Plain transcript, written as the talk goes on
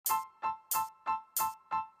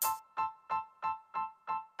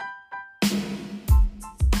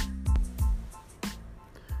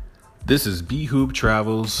This is B Hoop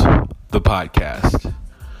Travels, the podcast.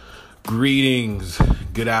 Greetings,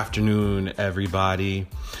 good afternoon, everybody.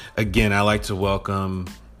 Again, I like to welcome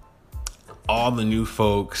all the new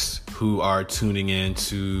folks who are tuning in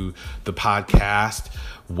to the podcast.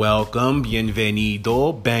 Welcome,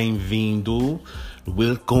 bienvenido, bem-vindo,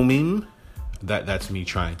 welcoming. That's me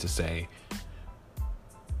trying to say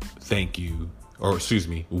thank you, or excuse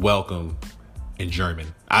me, welcome in German.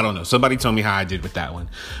 I don't know. Somebody told me how I did with that one.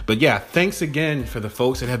 But yeah, thanks again for the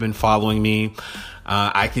folks that have been following me.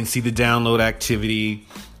 I can see the download activity,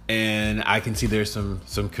 and I can see there's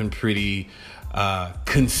some pretty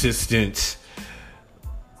consistent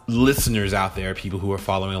listeners out there, people who are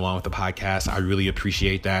following along with the podcast. I really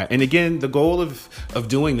appreciate that. And again, the goal of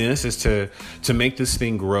doing this is to make this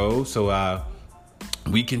thing grow. So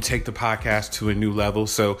we can take the podcast to a new level.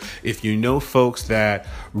 So if you know folks that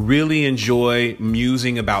really enjoy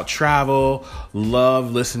musing about travel,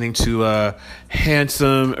 love listening to a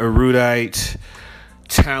handsome, erudite,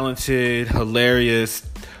 talented, hilarious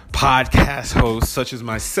podcast host such as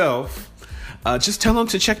myself, just tell them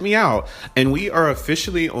to check me out. And we are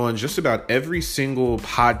officially on just about every single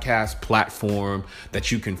podcast platform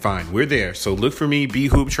that you can find. We're there. So look for me, B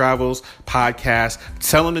Hoop Travels podcast.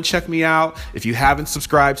 Tell them to check me out. If you haven't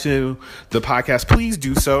subscribed to the podcast, please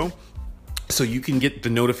do so you can get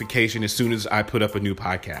the notification as soon as I put up a new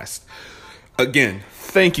podcast. Again,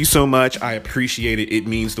 thank you so much. I appreciate it. It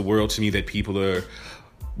means the world to me that people are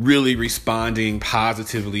really responding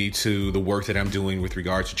positively to the work that I'm doing with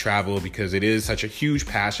regard to travel, because it is such a huge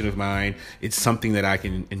passion of mine. It's something that I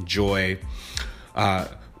can enjoy.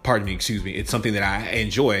 It's something that I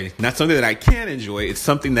enjoy, not something that I can enjoy. It's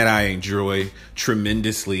something that I enjoy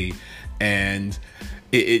tremendously. And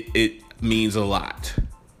it means a lot.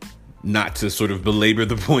 Not to sort of belabor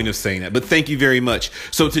the point of saying that, but thank you very much.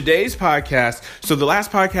 So today's podcast, the last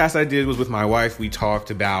podcast I did was with my wife. We talked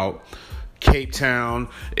about Cape Town.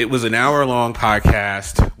 It was an hour-long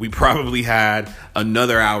podcast. We probably had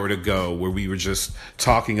another hour to go where we were just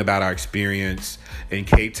talking about our experience in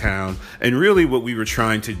Cape Town. And really what we were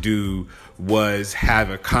trying to do was have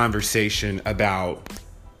a conversation about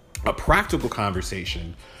a practical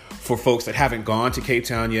conversation for folks that haven't gone to Cape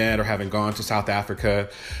Town yet or haven't gone to South Africa.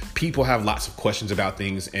 People have lots of questions about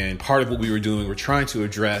things. And part of what we were doing, we're trying to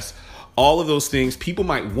address all of those things people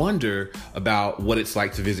might wonder about what it's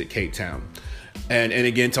like to visit Cape Town. And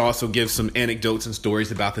again, to also give some anecdotes and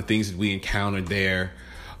stories about the things that we encountered there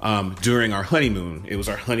during our honeymoon. It was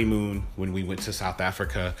our honeymoon when we went to South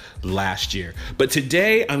Africa last year. But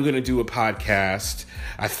today I'm going to do a podcast.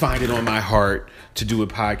 I find it on my heart to do a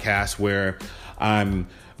podcast where I'm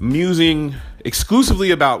musing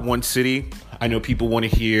exclusively about one city. I know people want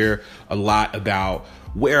to hear a lot about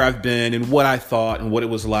where I've been and what I thought and what it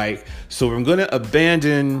was like. So I'm going to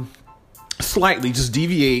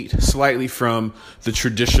deviate slightly from the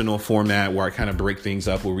traditional format where I kind of break things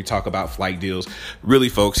up, where we talk about flight deals. Really,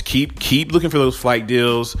 folks, keep looking for those flight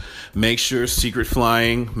deals. Make sure Secret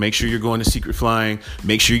Flying, make sure you're going to Secret Flying.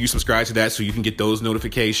 Make sure you subscribe to that so you can get those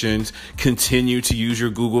notifications. Continue to use your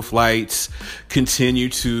Google Flights. Continue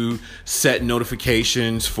to set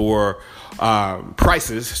notifications for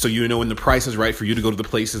prices, so you know when the price is right for you to go to the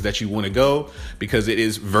places that you want to go, because it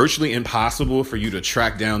is virtually impossible for you to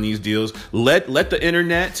track down these deals. Let the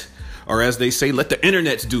internet, or as they say, let the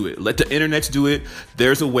internets do it. Let the internets do it.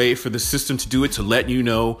 There's a way for the system to do it, to let you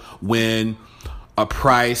know when a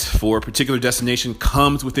price for a particular destination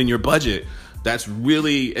comes within your budget. That's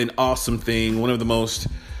really an awesome thing. One of the most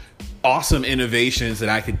awesome innovations that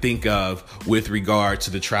I could think of with regard to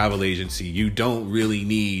the travel agency. You don't really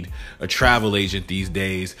need a travel agent these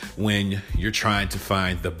days when you're trying to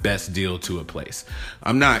find the best deal to a place.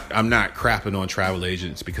 I'm not crapping on travel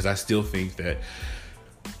agents, because I still think that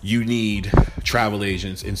you need travel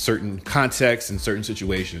agents in certain contexts and certain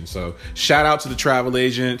situations. So shout out to the travel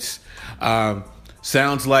agents.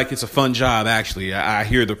 Sounds like it's a fun job, actually. I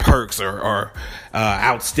hear the perks are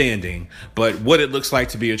outstanding. But what it looks like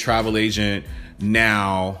to be a travel agent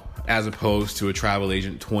now as opposed to a travel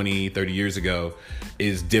agent 20, 30 years ago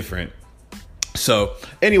is different. So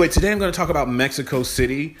anyway, today I'm going to talk about Mexico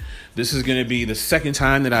City. This is going to be the second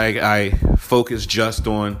time that I focus just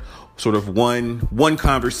on sort of one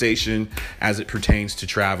conversation as it pertains to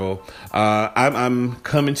travel. I'm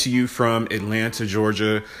coming to you from Atlanta,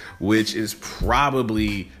 Georgia, which is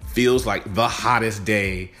probably feels like the hottest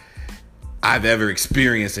day I've ever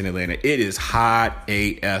experienced in Atlanta. It is hot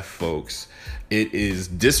AF, folks. It is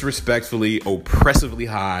disrespectfully, oppressively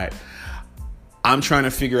hot. I'm trying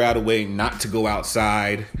to figure out a way not to go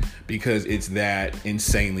outside because it's that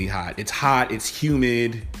insanely hot. It's hot. It's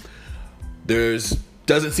humid. There's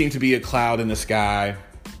Doesn't seem to be a cloud in the sky.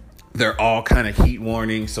 They're all kind of heat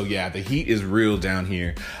warning. So yeah, the heat is real down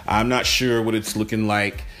here. I'm not sure what it's looking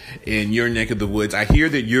like in your neck of the woods. I hear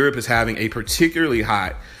that Europe is having a particularly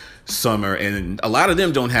hot summer, and a lot of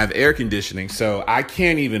them don't have air conditioning. So I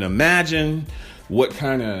can't even imagine what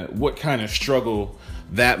kind of struggle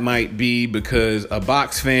that might be, because a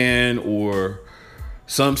box fan or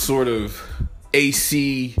some sort of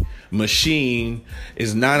AC machine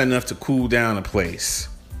is not enough to cool down a place.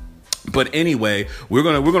 But anyway, we're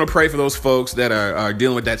gonna pray for those folks that are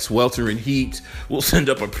dealing with that sweltering heat. We'll send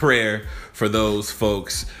up a prayer for those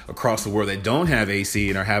folks across the world that don't have AC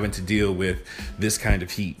and are having to deal with this kind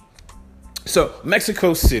of heat. So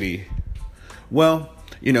Mexico City, well,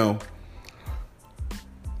 you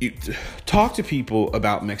talk to people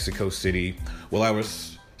about Mexico City. Well, I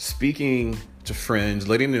was speaking to friends,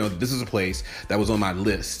 letting them know that this is a place that was on my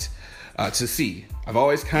list to see. I've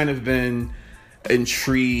always kind of been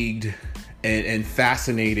intrigued and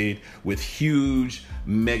fascinated with huge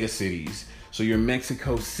mega cities. So your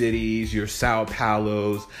Mexico Cities, your Sao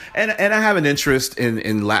Paulos, and I have an interest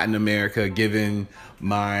in Latin America given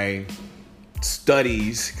my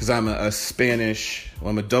studies, because I'm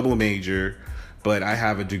I'm a double major, but I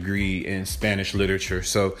have a degree in Spanish literature.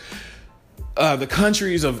 So the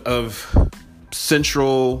countries of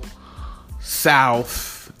Central,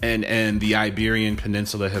 South, and the Iberian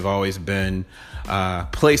Peninsula have always been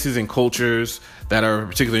places and cultures that are of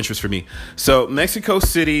particular interest for me. So Mexico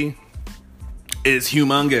City is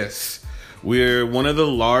humongous. We're one of the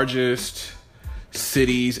largest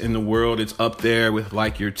cities in the world. It's up there with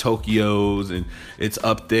like your Tokyos, and it's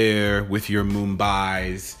up there with your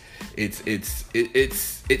Mumbai's.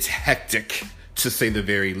 It's hectic, to say the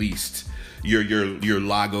very least. Your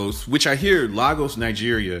Lagos, which I hear Lagos,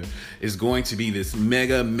 Nigeria, is going to be this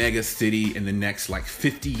mega city in the next like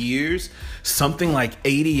 50 years. Something like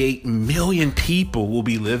 88 million people will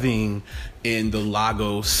be living in the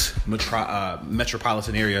Lagos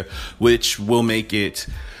metropolitan area, which will make it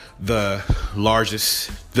the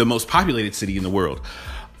most populated city in the world.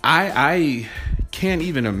 I can't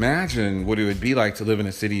even imagine what it would be like to live in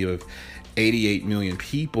a city of 88 million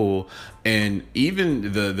people, and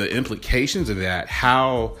even the implications of that.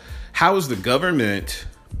 How is the government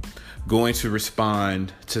going to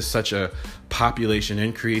respond to such a population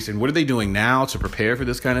increase, and what are they doing now to prepare for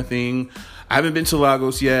this kind of thing? I haven't been to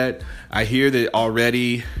Lagos yet. I hear that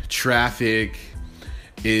already traffic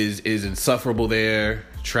is insufferable there.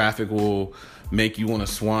 Traffic will make you want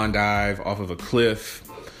to swan dive off of a cliff.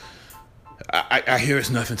 I hear it's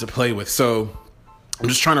nothing to play with. So I'm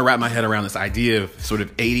just trying to wrap my head around this idea of sort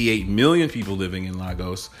of 88 million people living in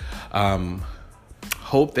Lagos.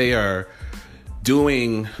 Hope they are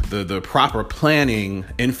doing the proper planning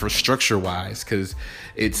infrastructure-wise, because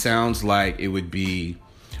it sounds like it would be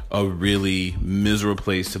a really miserable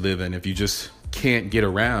place to live in. If you just can't get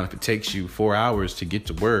around, if it takes you 4 hours to get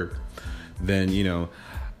to work, then, you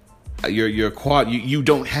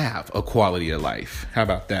don't have a quality of life. How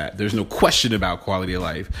about that? There's no question about quality of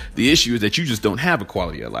life. The issue is that you just don't have a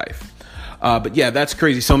quality of life. But yeah, that's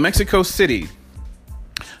crazy. So Mexico City.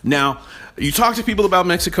 Now, you talk to people about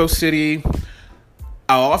Mexico City,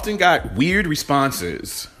 I often got weird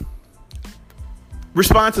responses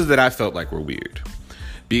that I felt like were weird,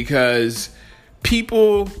 because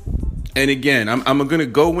people, and again, I'm going to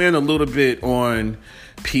go in a little bit on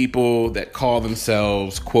people that call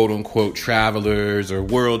themselves quote unquote travelers or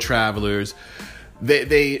world travelers.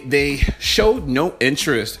 They showed no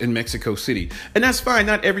interest in Mexico City, and that's fine.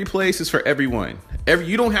 Not every place is for everyone.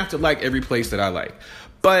 You don't have to like every place that I like,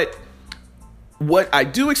 but what I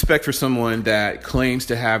do expect for someone that claims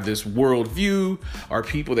to have this worldview, are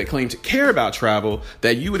people that claim to care about travel,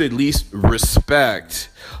 that you would at least respect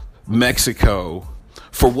Mexico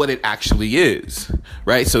for what it actually is,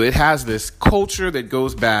 right? So it has this culture that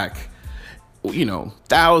goes back,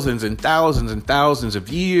 thousands and thousands and thousands of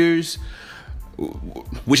years,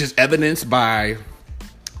 which is evidenced by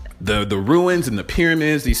the ruins and the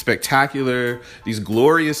pyramids, these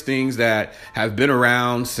glorious things that have been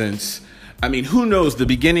around since, who knows, the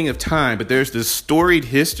beginning of time. But there's this storied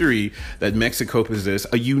history that Mexico possesses,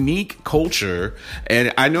 a unique culture.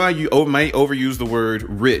 And I know I might overuse the word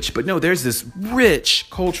rich, but no, there's this rich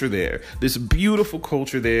culture there, this beautiful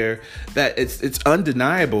culture there that it's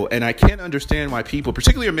undeniable. And I can't understand why people,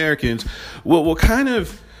 particularly Americans, will kind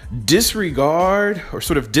of disregard or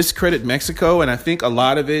sort of discredit Mexico. And I think a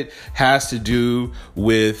lot of it has to do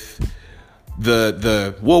with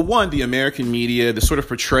the American media, the sort of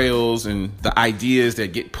portrayals and the ideas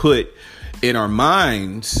that get put in our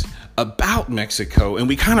minds about Mexico. And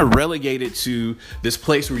we kind of relegate it to this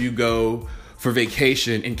place where you go for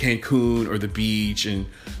vacation in Cancun or the beach. And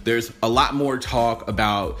there's a lot more talk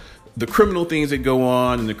about the criminal things that go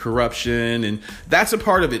on and the corruption. And that's a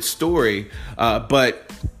part of its story.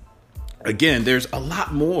 But again, there's a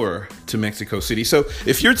lot more to Mexico City. So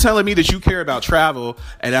if you're telling me that you care about travel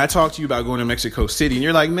and I talk to you about going to Mexico City and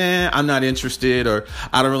you're like, man, I'm not interested, or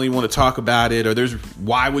I don't really want to talk about it, or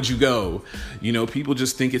why would you go? You know, people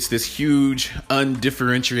just think it's this huge,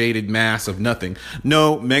 undifferentiated mass of nothing.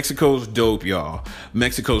 No, Mexico's dope, y'all.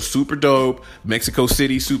 Mexico's super dope. Mexico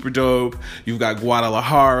City, super dope. You've got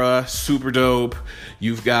Guadalajara, super dope.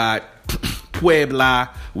 You've got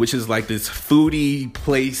Puebla, which is like this foodie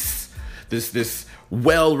place, this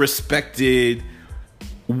well-respected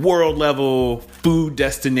world-level food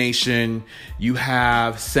destination. You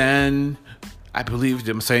have I believe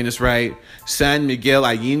I'm saying this right, San Miguel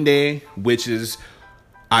Allende, which is,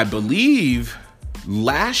 I believe,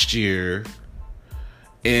 last year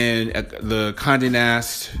in the Condé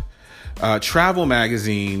Nast travel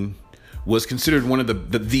magazine was considered one of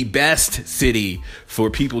the best city for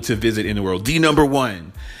people to visit in the world, the number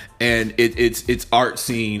one. And its art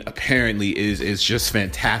scene apparently is just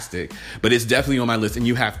fantastic. But it's definitely on my list. And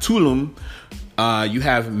you have Tulum, you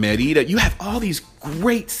have Mérida, you have all these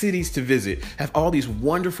great cities to visit, have all these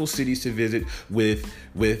wonderful cities to visit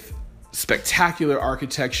with spectacular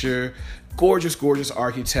architecture, gorgeous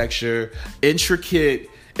architecture, intricate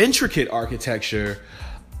architecture.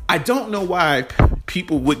 I don't know why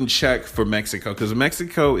people wouldn't check for Mexico, because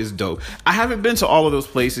Mexico is dope. I haven't been to all of those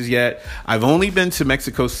places yet. I've only been to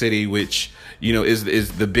Mexico City, which, you know,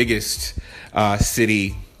 is the biggest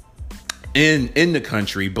city in the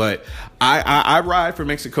country. But I ride for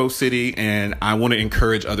Mexico City, and I want to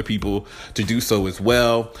encourage other people to do so as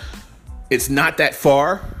well. It's not that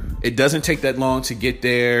far. It doesn't take that long to get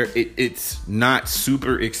there. It's not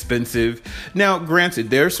super expensive. Now,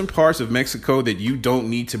 granted, there are some parts of Mexico that you don't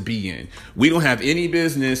need to be in. We don't have any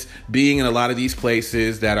business being in a lot of these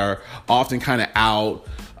places that are often kind of out.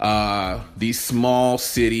 These small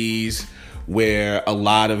cities where a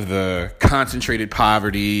lot of the concentrated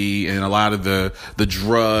poverty and a lot of the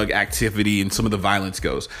drug activity and some of the violence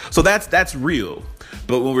goes. So that's real.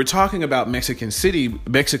 But when we're talking about Mexico City,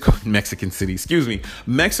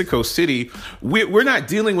 we're not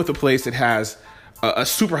dealing with a place that has a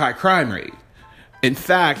super high crime rate. In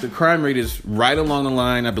fact, the crime rate is right along the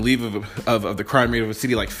line, I believe, of the crime rate of a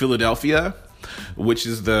city like Philadelphia, which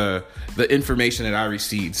is the information that I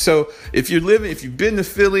received. So if you've been to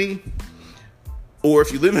Philly, or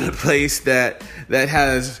if you live in a place that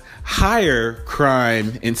has higher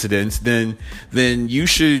crime incidents, then you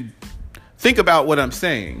should think about what I'm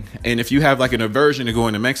saying. And if you have like an aversion to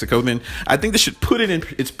going to Mexico, then I think this should put it in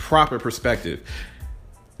its proper perspective.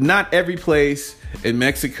 Not every place in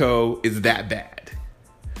Mexico is that bad.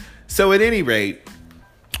 So at any rate,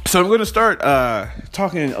 I'm going to start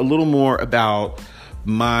talking a little more about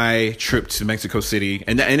my trip to Mexico City.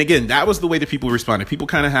 And again, that was the way that people responded. People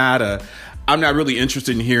kind of had I'm not really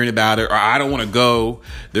interested in hearing about it, or I don't want to go.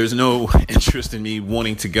 There's no interest in me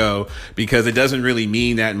wanting to go because it doesn't really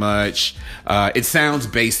mean that much. It sounds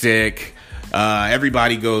basic.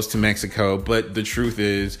 Everybody goes to Mexico, but the truth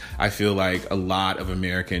is, I feel like a lot of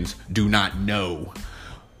Americans do not know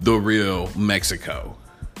the real Mexico.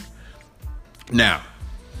 Now,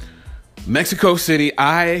 Mexico City,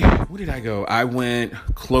 where did I go? I went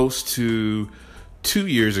close to 2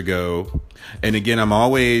 years ago. And again, I'm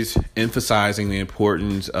always emphasizing the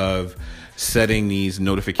importance of setting these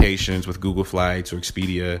notifications with Google Flights or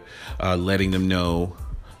Expedia, letting them know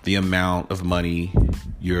the amount of money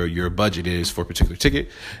your budget is for a particular ticket.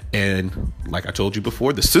 And like I told you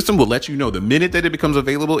before, the system will let you know the minute that it becomes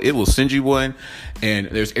available. It will send you one. And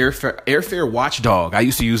there's Airfare Watchdog. I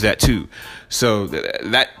used to use that too. So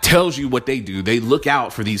that tells you what they do. They look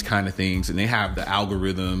out for these kind of things, and they have the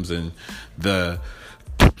algorithms and the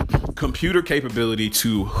computer capability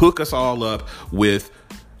to hook us all up with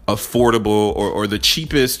affordable or the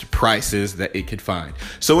cheapest prices that it could find.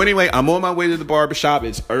 So anyway, I'm on my way to the barbershop.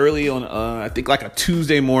 It's early on, I think like a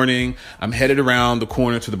Tuesday morning. I'm headed around the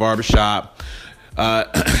corner to the barbershop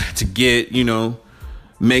to get,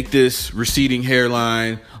 make this receding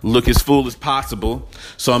hairline look as full as possible.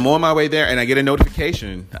 So I'm on my way there and I get a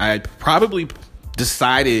notification. I probably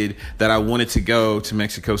decided that I wanted to go to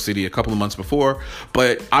Mexico City a couple of months before,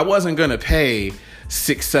 but I wasn't going to pay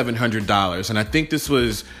 $600-$700. And I think this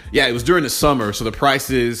was, it was during the summer. So the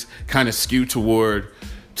prices kind of skew toward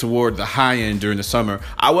the high end during the summer.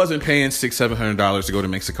 I wasn't paying $600-$700 to go to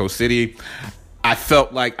Mexico City. I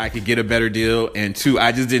felt like I could get a better deal. And two,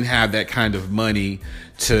 I just didn't have that kind of money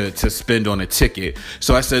to spend on a ticket.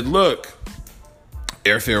 So I said, look,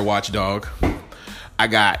 Airfare watchdog. I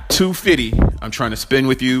got $250. I'm trying to spend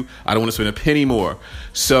with you. I don't want to spend a penny more.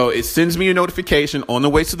 So it sends me a notification on the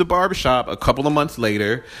way to the barbershop a couple of months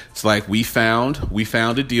later. It's like, we found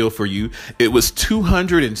a deal for you. It was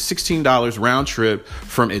 $216 round trip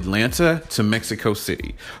from Atlanta to Mexico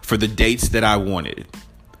City for the dates that I wanted.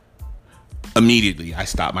 Immediately, I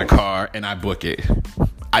stop my car and I book it.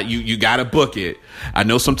 You got to book it. I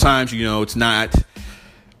know sometimes, it's not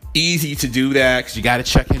easy to do that because you got to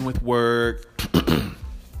check in with work.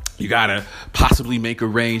 You got to possibly make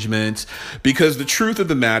arrangements, because the truth of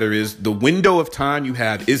the matter is the window of time you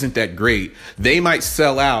have isn't that great. They might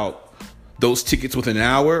sell out those tickets within an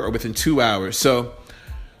hour or within 2 hours. So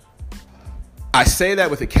I say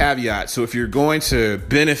that with a caveat. So if you're going to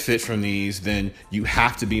benefit from these, then you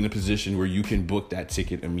have to be in a position where you can book that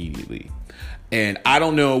ticket immediately. And I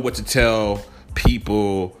don't know what to tell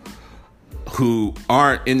people who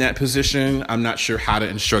aren't in that position. I'm not sure how to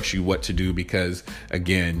instruct you what to do, because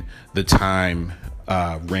again, the time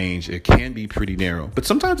range, it can be pretty narrow, but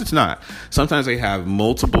sometimes it's not. Sometimes they have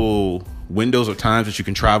multiple windows of times that you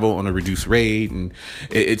can travel on a reduced rate, and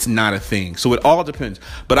it's not a thing. So it all depends.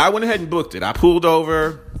 But I went ahead and booked it. I pulled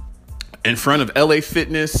over in front of LA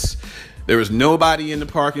Fitness. There was nobody in the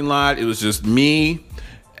parking lot. It was just me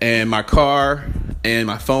and my car and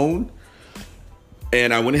my phone.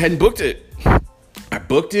 And I went ahead and booked it. I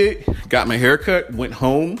booked it, got my haircut, went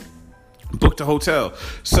home, booked a hotel.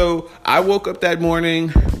 So I woke up that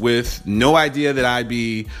morning with no idea that I'd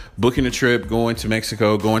be booking a trip, going to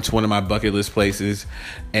Mexico, going to one of my bucket list places.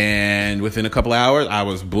 And within a couple hours, I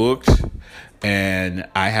was booked and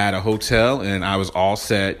I had a hotel and I was all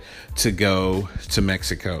set to go to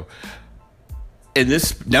Mexico. And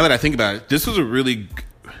this, now that I think about it, this was a really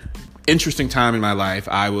interesting time in my life.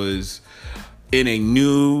 I was in a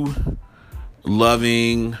new,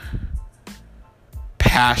 loving,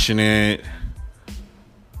 passionate,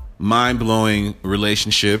 mind-blowing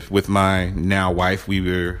relationship with my now wife. We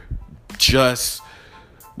were just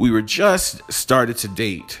started to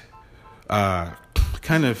date,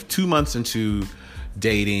 kind of 2 months into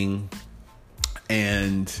dating.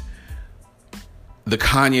 And the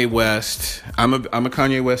Kanye West, I'm a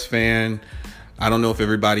Kanye West fan. I don't know if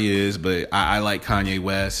everybody is, but I like Kanye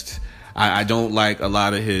West. I don't like a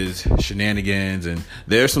lot of his shenanigans, and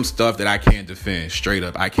there's some stuff that I can't defend straight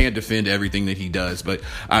up. I can't defend everything that he does, but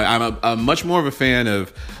I'm much more of a fan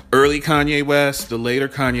of early Kanye West. The later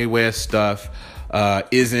Kanye West stuff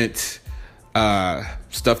isn't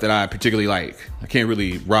stuff that I particularly like. I can't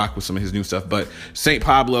really rock with some of his new stuff, but St.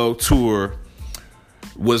 Pablo tour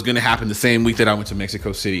was going to happen the same week that I went to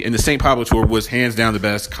Mexico City. And the St. Pablo tour was hands down the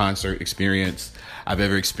best concert experience I've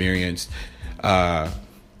ever experienced. The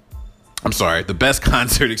best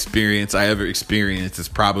concert experience I ever experienced is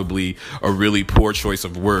probably a really poor choice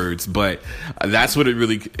of words, but that's what it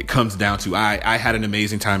really comes down to. I had an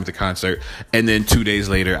amazing time at the concert, and then 2 days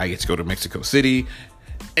later, I get to go to Mexico City,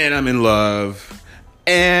 and I'm in love.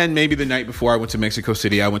 And maybe the night before I went to Mexico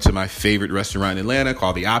City, I went to my favorite restaurant in Atlanta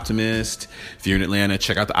called The Optimist. If you're in Atlanta,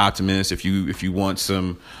 check out The Optimist. If you want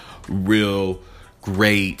some real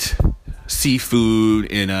great seafood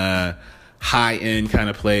in a high-end kind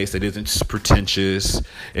of place that isn't pretentious,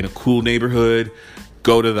 in a cool neighborhood,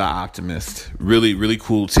 go to The Optimist. Really, really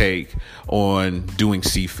cool take on doing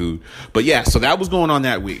seafood. But yeah, so that was going on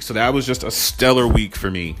that week. So that was just a stellar week for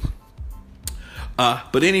me.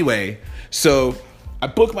 But anyway, so I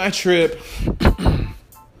booked my trip.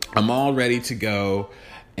 I'm all ready to go.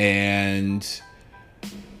 And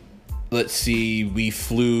let's see, we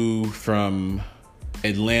flew from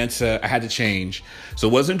Atlanta. I had to change. So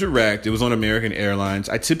it wasn't direct. It was on American Airlines.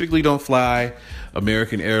 I typically don't fly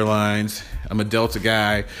American Airlines. I'm a Delta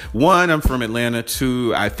guy. One, I'm from Atlanta.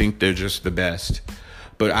 Two, I think they're just the best.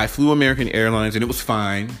 But I flew American Airlines and it was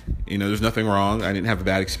fine. There's nothing wrong. I didn't have a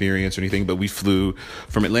bad experience or anything, but we flew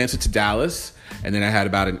from Atlanta to Dallas. And then I had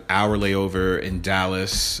about an hour layover in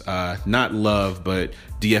Dallas. Not Love, but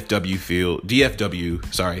DFW Field.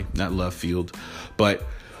 DFW, sorry, not Love Field. But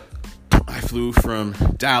I flew from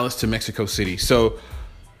Dallas to Mexico City. So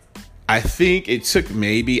I think it took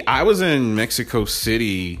I was in Mexico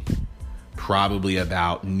City probably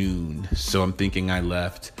about noon. So I'm thinking I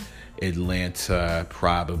left Atlanta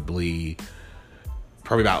probably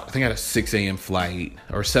about, I think I had a 6 a.m. flight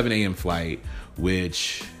or 7 a.m. flight,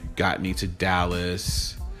 which got me to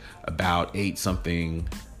Dallas about 8 something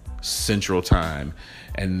Central Time.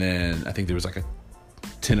 And then I think there was like a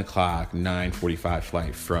 10 o'clock, 9:45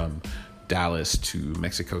 flight from Dallas to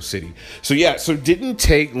Mexico City. So yeah, so it didn't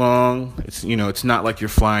take long. It's, it's not like you're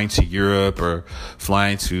flying to Europe or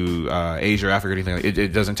flying to Asia or Africa or anything.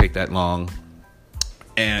 It doesn't take that long.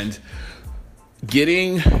 And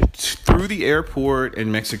getting through the airport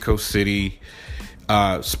in Mexico City,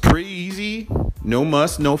 it's pretty easy. No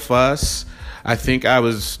muss, no fuss. I think I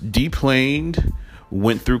was deplaned,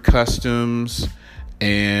 went through customs,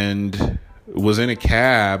 and was in a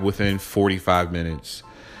cab within 45 minutes.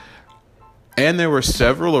 And there were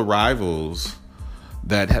several arrivals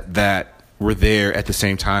that were there at the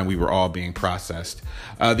same time we were all being processed.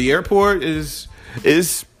 The airport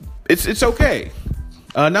it's okay.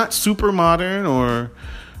 Not super modern or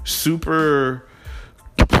super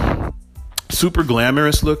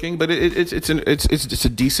glamorous looking, but it's a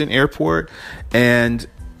decent airport. And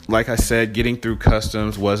like I said, getting through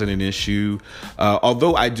customs wasn't an issue.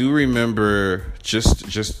 Although I do remember just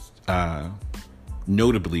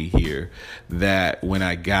notably here that when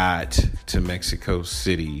I got to Mexico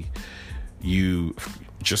City, you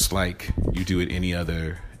just like you do at any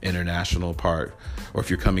other international part, or if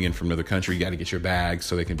you're coming in from another country, you got to get your bags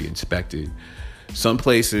so they can be inspected. Some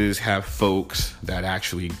places have folks that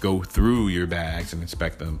actually go through your bags and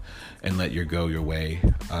inspect them and let you go your way.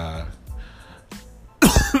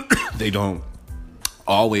 They don't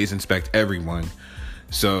always inspect everyone.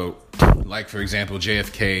 So, like, for example,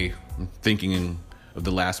 JFK, I'm thinking of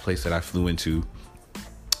the last place that I flew into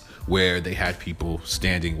where they had people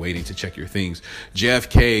standing waiting to check your things.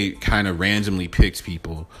 JFK kind of randomly picks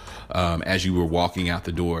people as you were walking out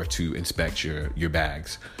the door to inspect your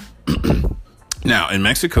bags. Now, in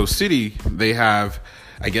Mexico City, they have,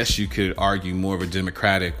 I guess you could argue, more of a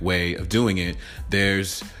democratic way of doing it.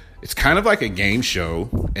 It's kind of like a game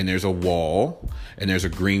show, and there's a wall, and there's a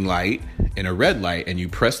green light and a red light, and you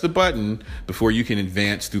press the button before you can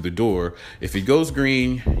advance through the door. If it goes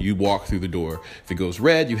green, you walk through the door. If it goes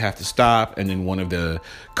red, you have to stop, and then one of the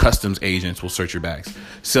customs agents will search your bags.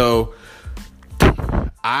 So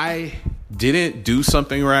I didn't do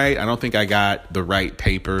something right. I don't think I got the right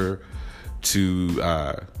paper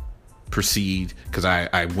to proceed, because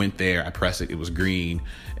I went there, I pressed it, it was green,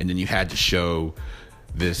 and then you had to show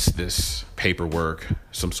this paperwork,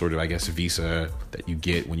 some sort of, I guess, visa that you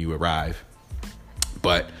get when you arrive.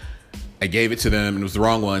 But I gave it to them and it was the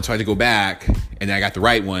wrong one, so I had to go back, and then I got the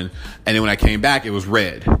right one, and then when I came back, it was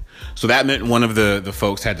red. So that meant one of the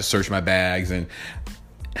folks had to search my bags. And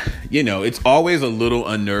you know, it's always a little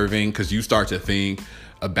unnerving because you start to think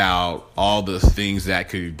about all the things that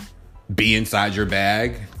could be inside your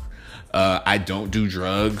bag. I don't do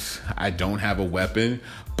drugs. I don't have a weapon.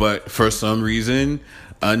 But for some reason,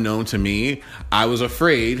 unknown to me, I was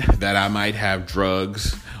afraid that I might have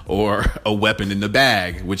drugs or a weapon in the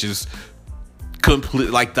bag, which is complete,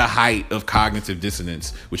 like the height of cognitive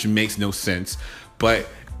dissonance, which makes no sense. But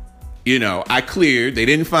you know, I cleared. They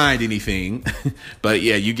didn't find anything. But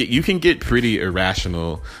yeah, you can get pretty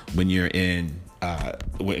irrational when you're in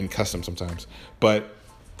customs sometimes. But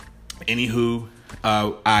anywho,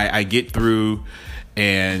 I get through,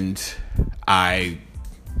 and I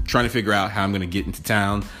trying to figure out how I'm going to get into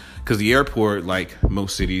town, because the airport, like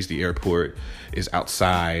most cities, the airport is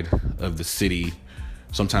outside of the city,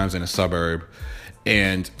 sometimes in a suburb.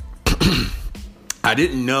 And I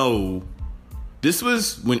didn't know, this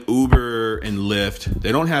was when Uber and Lyft,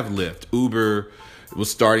 they don't have Lyft. Uber was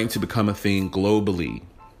starting to become a thing globally.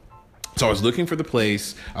 So I was looking for the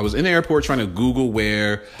place. I was in the airport trying to Google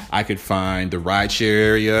where I could find the rideshare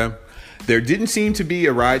area. There didn't seem to be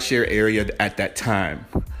a rideshare area at that time.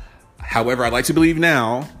 However, I'd like to believe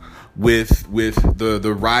now, with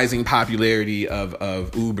the rising popularity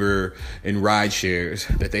of Uber and rideshares,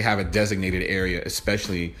 that they have a designated area,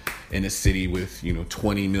 especially in a city with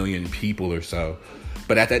 20 million people or so.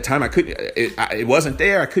 But at that time, it wasn't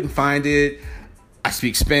there. I couldn't find it. I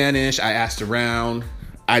speak Spanish. I asked around.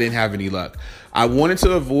 I didn't have any luck. I wanted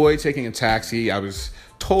to avoid taking a taxi. I was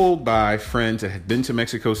told by friends that had been to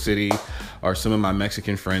Mexico City, or some of my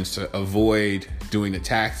Mexican friends, to avoid doing the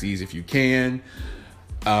taxis if you can.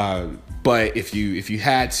 But if you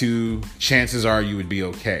had to, chances are you would be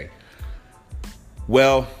okay.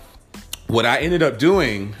 Well, what I ended up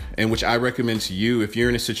doing, and which I recommend to you if you're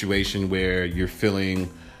in a situation where you're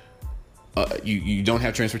feeling you don't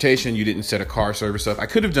have transportation, you didn't set a car service up. I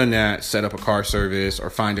could have done that, set up a car service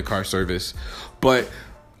or find a car service. But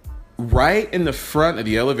right in the front of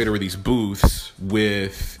the elevator were these booths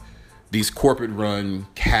with these corporate run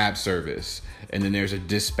cab service. And then there's a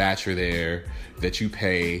dispatcher there that you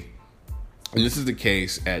pay. And this is the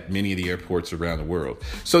case at many of the airports around the world.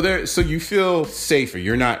 So you feel safer.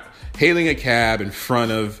 You're not hailing a cab in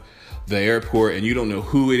front of the airport and you don't know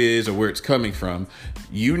who it is or where it's coming from.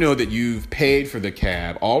 You know that you've paid for the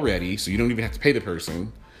cab already, so you don't even have to pay the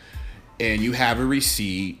person. and you have a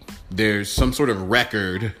receipt, there's some sort of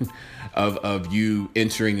record of you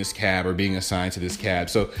entering this cab or being assigned to this cab.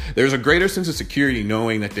 So there's a greater sense of security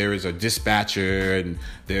knowing that there is a dispatcher and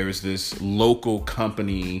there is this local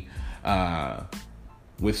company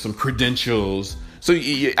with some credentials. So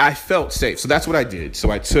I felt safe. So that's what I did.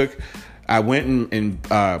 So I went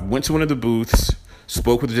and went to one of the booths,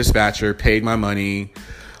 spoke with the dispatcher, paid my money.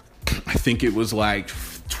 I think it was like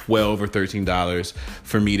 $12 or $13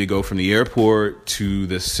 for me to go from the airport to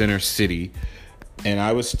the center city. And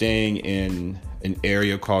I was staying in an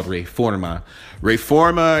area called Reforma.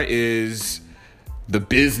 Reforma is the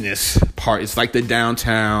business part. It's like the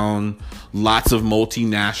downtown, lots of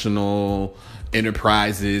multinational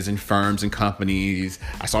enterprises and firms and companies.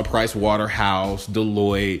 I saw Price Waterhouse,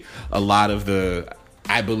 Deloitte, a lot of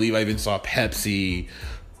I believe I even saw Pepsi,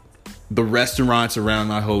 the restaurants around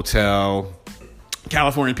my hotel,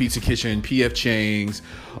 California Pizza Kitchen, PF Chang's,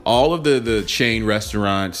 all of the chain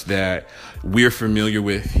restaurants that we're familiar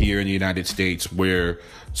with here in the United States, were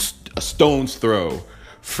a stone's throw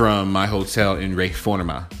from my hotel in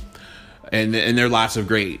Reforma. And there are lots of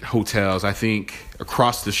great hotels. I think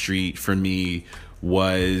across the street from me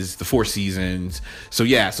was the Four Seasons. So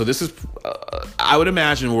this is, I would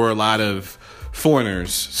imagine, where a lot of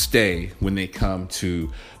foreigners stay when they come to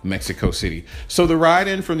Mexico City. So the ride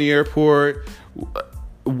in from the airport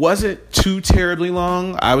wasn't too terribly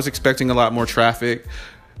long. I was expecting a lot more traffic.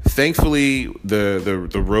 Thankfully,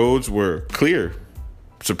 the roads were clear,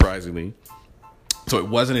 surprisingly. So it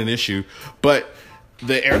wasn't an issue. But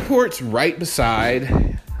the airport's right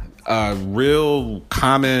beside a real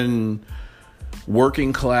common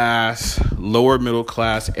working class, lower middle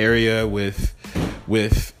class area with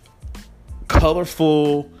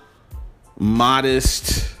colorful,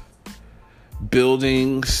 modest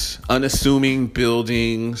buildings, unassuming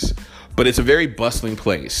buildings, but it's a very bustling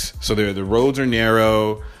place. So the roads are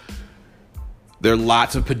narrow. There are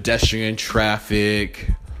lots of pedestrian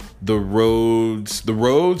traffic. The roads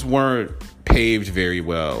weren't paved very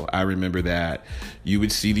well. I remember that. You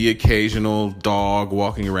would see the occasional dog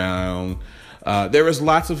walking around. There was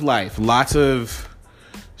lots of life, lots of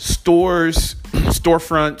stores,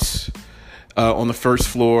 storefronts on the first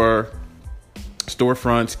floor,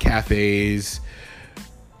 storefronts, cafes,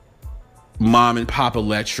 mom and pop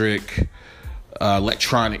electronic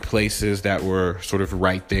places that were sort of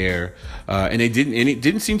right there. And it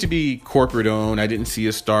didn't seem to be corporate owned. I didn't see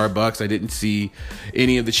a Starbucks. I didn't see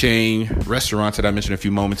any of the chain restaurants that I mentioned a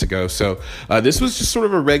few moments ago. So this was just sort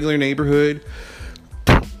of a regular neighborhood.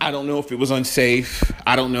 I don't know if it was unsafe.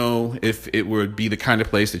 I don't know if it would be the kind of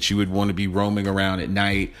place that you would want to be roaming around at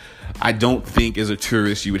night. I don't think as a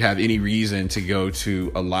tourist you would have any reason to go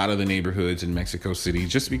to a lot of the neighborhoods in Mexico City,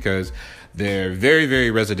 just because they're very, very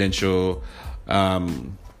residential.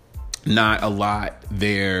 Not a lot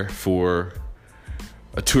there for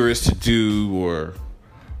a tourist to do, or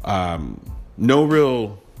no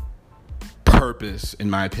real purpose, in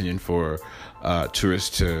my opinion, for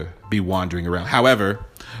tourists to be wandering around. However,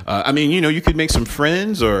 you could make some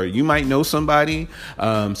friends, or you might know somebody.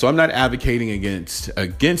 So I'm not advocating against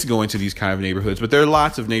going to these kind of neighborhoods, but there are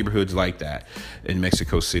lots of neighborhoods like that in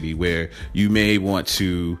Mexico City where you may want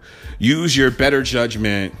to use your better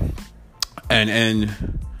judgment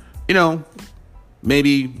and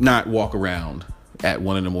maybe not walk around at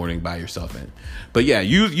 1 a.m. by yourself in. But yeah,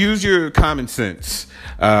 use your common sense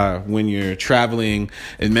when you're traveling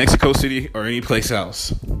in Mexico City or any place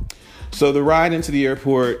else. So the ride into the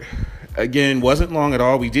airport, again, wasn't long at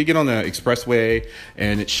all. We did get on the expressway,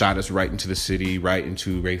 and it shot us right into the city, right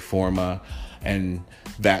into Reforma. And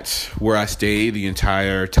that's where I stayed the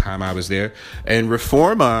entire time I was there. And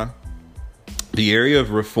Reforma, the area of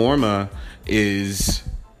Reforma is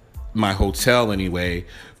my hotel anyway,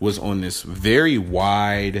 was on this very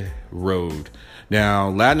wide road. Now,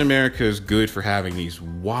 Latin America is good for having these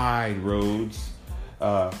wide roads.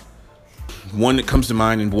 One that comes to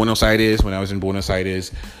mind in Buenos Aires, when I was in Buenos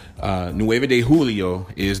Aires, 9 de Julio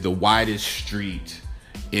is the widest street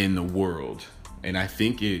in the world. And I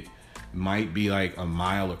think it might be like a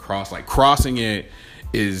mile across. Like, crossing it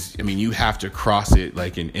is, you have to cross it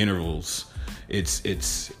like in intervals.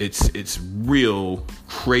 It's real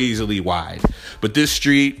crazily wide. But this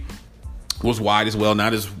street was wide as well,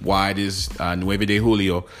 not as wide as 9 de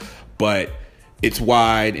Julio, but it's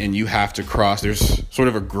wide, and you have to cross. There's sort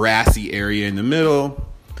of a grassy area in the middle.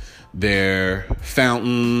 There are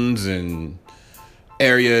fountains and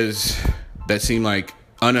areas that seem like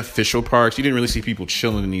unofficial parks. You didn't really see people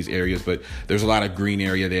chilling in these areas, but there's a lot of green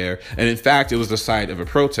area there. And in fact, it was the site of a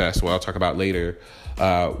protest, what I'll talk about later,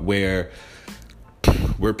 where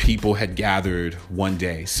where people had gathered one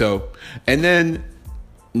day. So, and then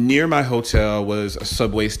near my hotel was a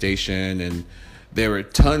subway station, and there were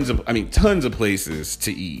tons of places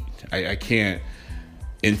to eat. I can't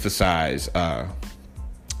emphasize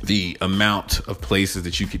the amount of places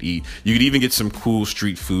that you could eat. You could even get some cool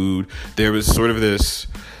street food. There was sort of this,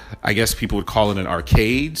 I guess people would call it an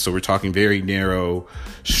arcade. So we're talking very narrow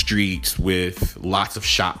streets with lots of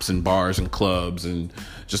shops and bars and clubs and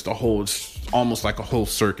just almost like a whole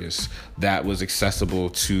circus that was accessible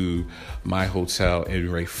to my hotel in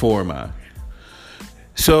Reforma.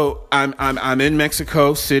 So I'm in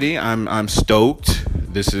Mexico City. I'm stoked.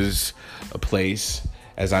 This is a place,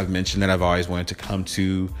 as I've mentioned, that I've always wanted to come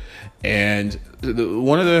to. And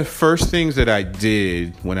one of the first things that I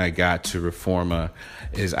did when I got to Reforma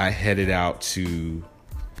is I headed out to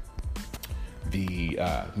the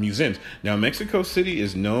museums. Now, Mexico City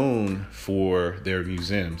is known for their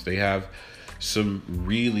museums. They have some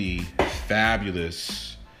really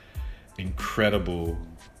fabulous, incredible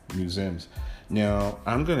museums. Now,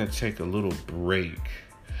 I'm going to take a little break.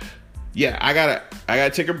 Yeah, I gotta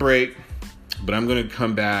take a break, but I'm going to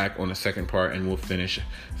come back on the second part and we'll finish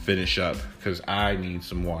up because I need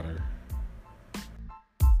some water.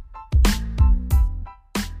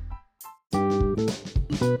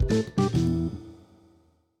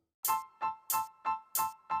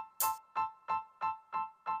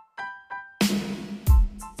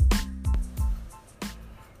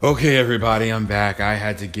 Okay, everybody, I'm back. I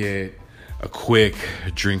had to get a quick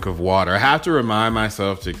drink of water. I have to remind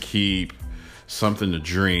myself to keep something to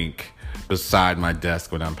drink beside my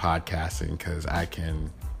desk when I'm podcasting because I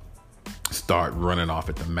can start running off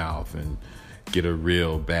at the mouth and get a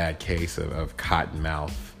real bad case of cotton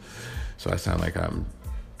mouth. So I sound like I'm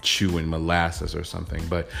chewing molasses or something.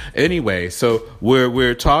 But anyway, so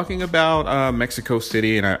we're talking about Mexico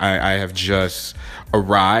City, and I have just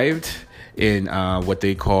arrived in what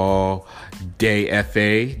they call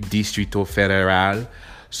DF, Distrito Federal.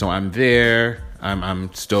 So I'm there.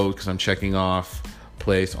 I'm stoked because I'm checking off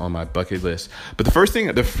place on my bucket list. But the first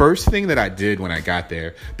thing that I did when I got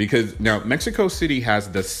there, because now Mexico City has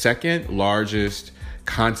the second largest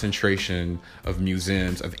concentration of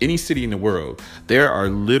museums of any city in the world. There are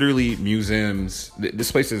literally museums.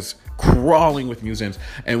 This place is crawling with museums,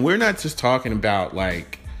 and we're not just talking about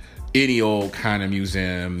like any old kind of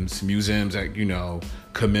museums that,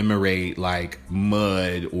 commemorate like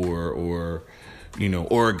mud or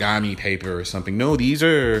origami paper or something. No, these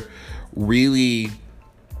are really,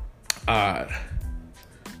 I'll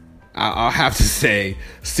have to say,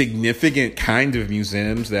 significant kind of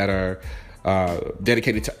museums that are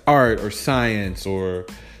dedicated to art or science or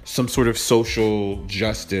some sort of social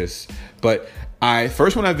justice. But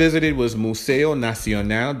first one I visited was Museo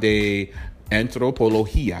Nacional de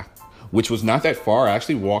Antropología, which was not that far. I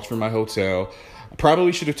actually walked from my hotel. I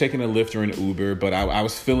probably should have taken a Lyft or an Uber, but I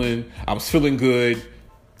was feeling good.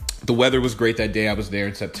 The weather was great that day. I was there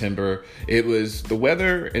in September. It was the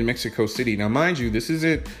weather in Mexico City. Now, mind you, this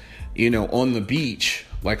isn't, on the beach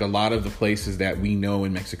like a lot of the places that we know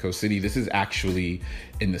in Mexico City. This is actually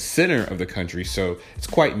in the center of the country, so it's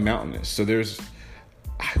quite mountainous. So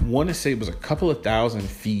I want to say it was a couple of thousand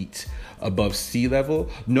feet above sea level.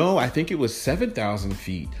 No, I think it was 7,000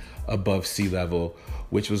 feet above sea level,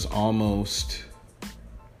 which was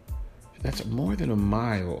that's more than a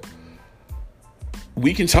mile.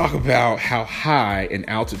 We can talk about how high in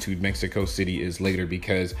altitude Mexico City is later,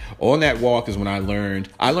 because on that walk is when I learned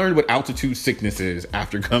what altitude sickness is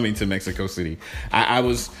after coming to Mexico City. I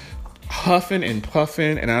was huffing and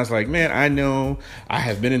puffing, and I was like, man, I know I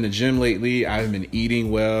have been in the gym lately. I've been eating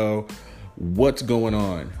well. What's going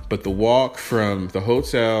on? But the walk from the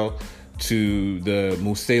hotel to the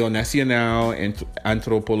Museo Nacional and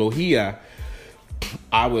Antropología,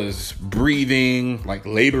 I was breathing, like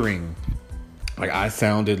laboring. Like I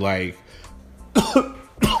sounded like the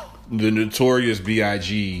Notorious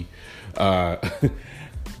B.I.G.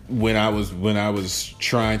 When I was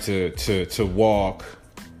trying to walk,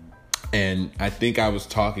 and I think I was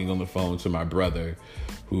talking on the phone to my brother,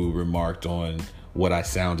 who remarked on what I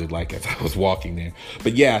sounded like as I was walking there.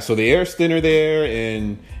 But yeah, so the air's thinner there,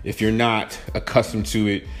 and if you're not accustomed to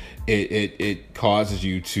it, it causes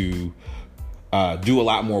you to do a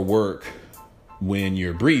lot more work when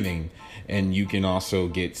you're breathing. And you can also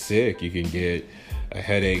get sick. You can get a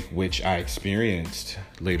headache, which I experienced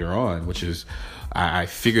later on, which is, I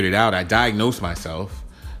figured it out. I diagnosed myself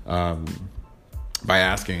by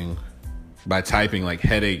typing like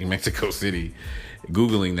headache in Mexico City,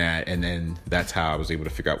 Googling that, and then that's how I was able to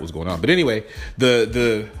figure out what was going on. But anyway,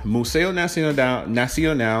 the Museo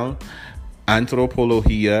Nacional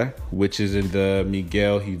Antropología, which is in the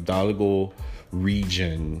Miguel Hidalgo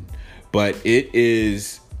region. But it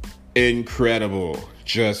is incredible,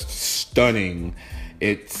 just stunning.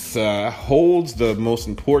 It holds the most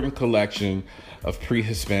important collection of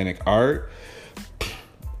pre-Hispanic art.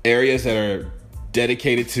 Areas that are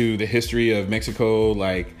dedicated to the history of Mexico,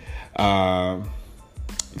 like the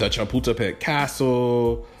Chapultepec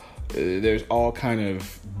Castle. There's all kind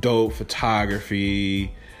of dope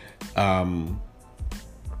photography.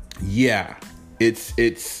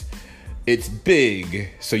 It's big.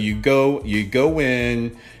 So you go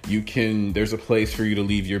in, there's a place for you to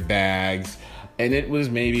leave your bags, and it was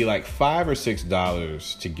maybe like $5 or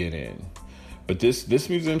 $6 to get in. But this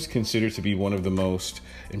museum's considered to be one of the most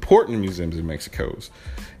important museums in Mexico's,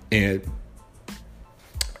 and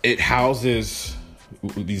it houses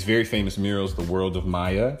these very famous murals, the World of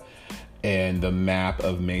Maya and the map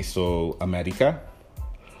of Mesoamerica,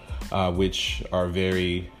 which are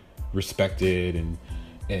very respected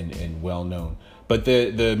and well known. But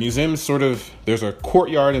the museum is there's a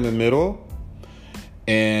courtyard in the middle,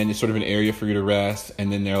 and it's sort of an area for you to rest.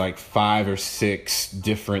 And then there are like 5 or 6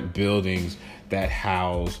 different buildings that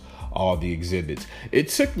house all the exhibits. It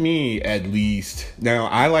took me at least, now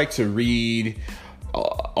I like to read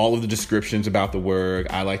all of the descriptions about the work.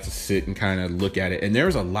 I like to sit and kind of look at it. And there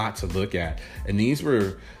was a lot to look at. And these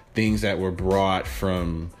were things that were brought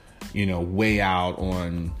from, way out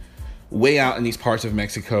in these parts of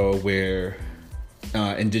Mexico where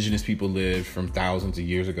indigenous people lived from thousands of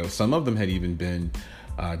years ago. Some of them had even been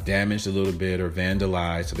damaged a little bit or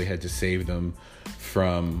vandalized, so they had to save them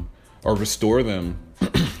from, or restore them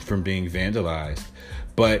from being vandalized.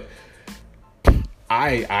 But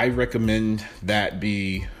I recommend that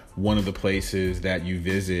be one of the places that you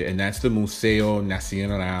visit, and that's the Museo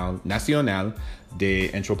Nacional de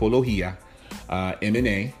Antropología,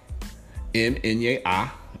 MNA,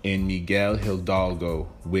 in Miguel Hidalgo,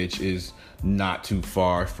 which is not too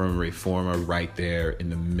far from Reforma, right there in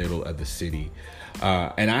the middle of the city.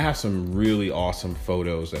 And I have some really awesome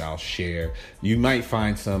photos that I'll share. You might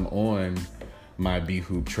find some on my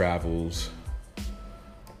B-Hoop Travels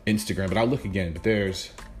Instagram, but I'll look again. But there's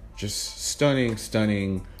just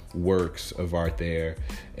stunning works of art there.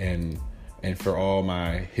 And for all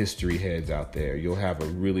my history heads out there, you'll have a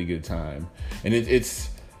really good time. And it's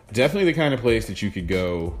definitely the kind of place that you could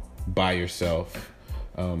go by yourself.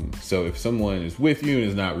 So if someone is with you and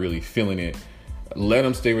is not really feeling it, let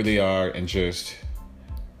them stay where they are and just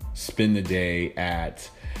spend the day at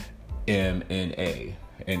MNA.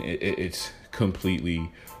 And it's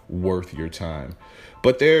completely worth your time.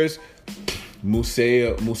 But there's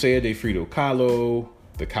Museo de Frida Kahlo,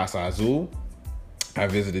 the Casa Azul. I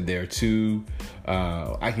visited there too.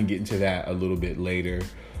 I can get into that a little bit later.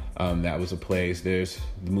 That was a place. There's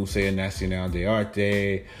the Museo Nacional de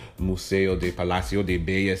Arte, Museo de Palacio de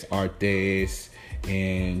Bellas Artes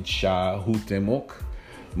in Chahutemoc,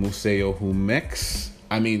 Museo Jumex.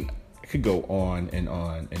 I mean, I could go on and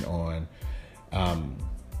on and on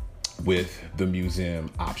with the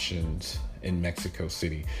museum options in Mexico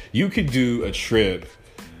City. You could do a trip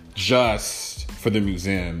just for the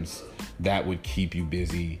museums that would keep you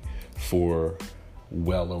busy for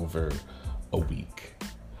well over a week.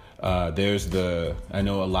 I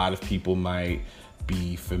know a lot of people might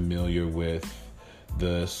be familiar with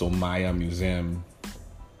the Somaya Museum,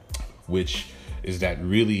 which is that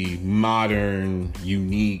really modern,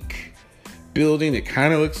 unique building. It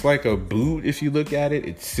kind of looks like a boot if you look at it.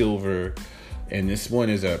 It's silver. And this one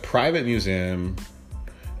is a private museum,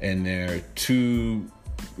 and there are 2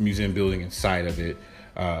 museum buildings inside of it,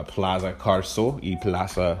 Plaza Carso y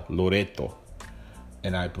Plaza Loreto.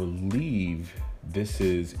 And I believe this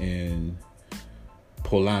is in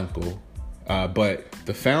Polanco, but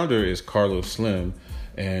the founder is Carlos Slim,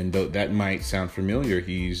 and that might sound familiar.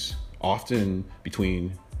 He's often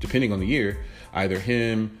depending on the year, either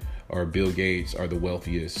him or Bill Gates are the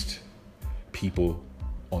wealthiest people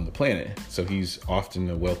on the planet. So he's often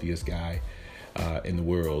the wealthiest guy in the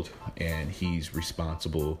world, and he's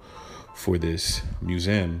responsible for this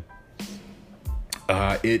museum.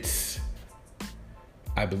 I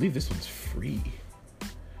believe this one's free.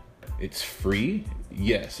 It's free?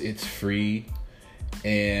 Yes, it's free.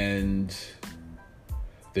 And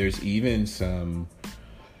there's even some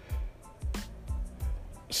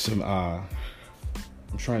I'm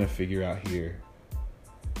trying to figure out here.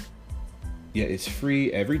 Yeah, it's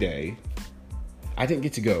free every day. I didn't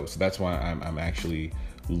get to go, so that's why I'm actually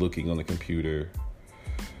looking on the computer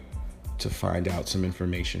to find out some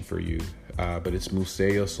information for you. But it's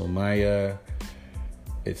Museo Somaya.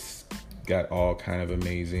 It's got all kind of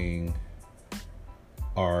amazing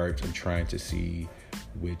art. I'm trying to see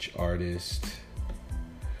which artists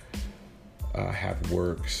have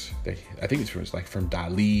works that I think it's from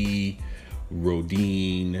Dali,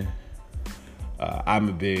 Rodin. I'm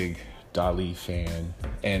a big Dali fan,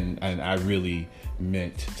 and I really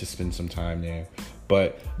meant to spend some time there.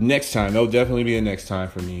 But next time, there'll definitely be a next time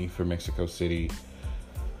for me for Mexico City.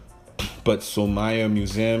 But Soumaya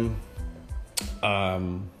Museum,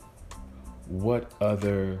 what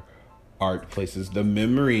other art places? The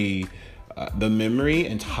Memory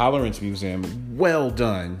and Tolerance Museum. Well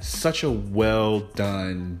done. Such a well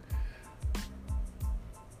done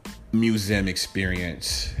museum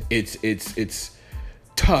experience. It's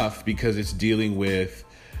tough because it's dealing with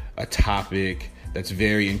a topic that's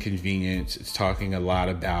very inconvenient. It's talking a lot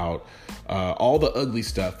about all the ugly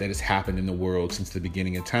stuff that has happened in the world since the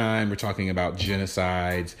beginning of time. We're talking about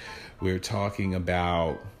genocides. We're talking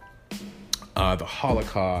about the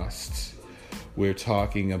Holocaust. We're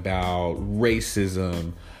talking about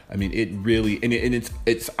racism. I mean, it really, and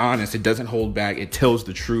it's honest. It doesn't hold back. It tells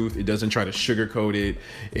the truth. It doesn't try to sugarcoat it.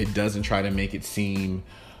 It doesn't try to make it seem,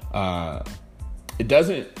 it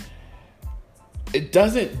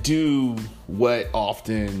doesn't do what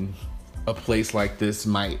often a place like this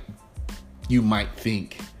you might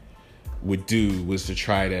think would do, was to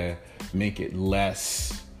try to make it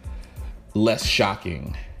less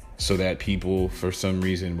shocking so that people for some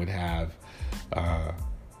reason would have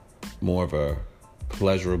more of a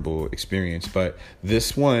pleasurable experience. But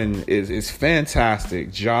this one is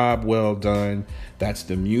fantastic. Job well done. That's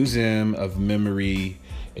the Museum of Memory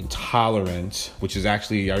and Tolerance, which is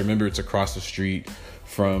actually, I remember it's across the street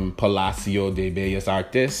from Palacio de Bellas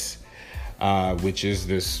Artes, which is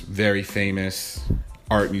this very famous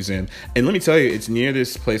art museum. And let me tell you, it's near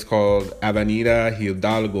this place called Avenida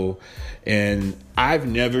Hidalgo. And I've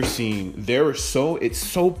never seen, it's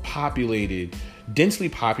so populated, densely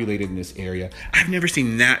populated in this area. I've never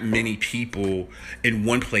seen that many people in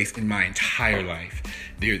one place in my entire life.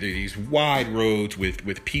 There are these wide roads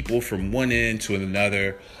with people from one end to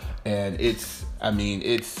another. And it's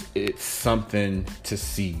something to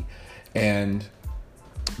see. And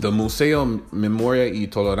the Museo Memoria y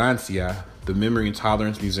Tolerancia, the Memory and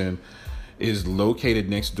Tolerance Museum, is located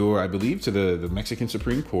next door, I believe, to the Mexican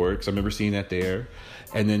Supreme Court, because I remember seeing that there.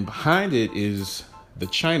 And then behind it is the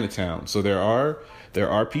Chinatown. So there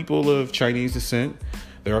are people of Chinese descent.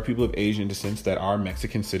 There are people of Asian descent that are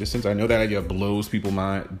Mexican citizens. I know that idea blows the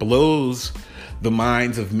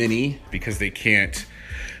minds of many, because they can't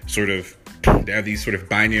they have these sort of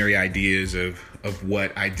binary ideas of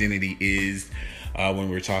what identity is when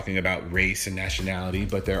we're talking about race and nationality.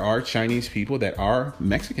 But there are Chinese people that are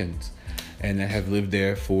Mexicans and that have lived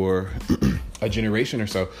there for a generation or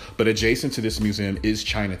so. But adjacent to this museum is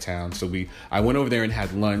Chinatown. So I went over there and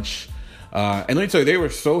had lunch. And let me tell you, they were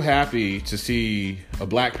so happy to see a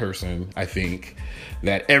black person, I think,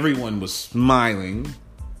 that everyone was smiling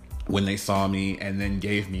when they saw me, and then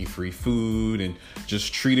gave me free food and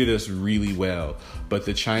just treated us really well. But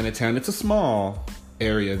the Chinatown, it's a small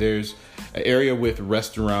area. There's an area with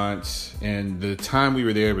restaurants, and the time we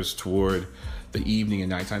were there was toward the evening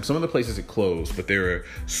and nighttime. Some of the places it closed, but there are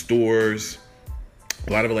stores,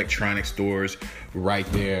 a lot of electronic stores right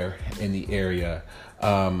there in the area.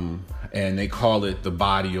 And they call it the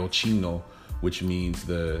Barrio Chino, which means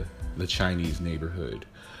the Chinese neighborhood.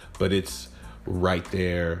 But it's right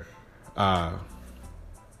there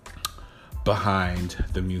behind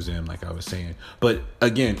the museum, like I was saying. But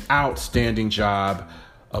again, outstanding job.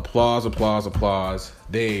 Applause, applause, applause.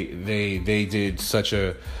 They did such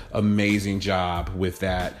a amazing job with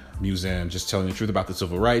that museum, just telling the truth about the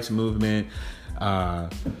civil rights movement, the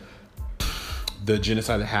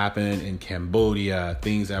genocide that happened in Cambodia,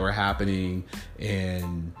 things that were happening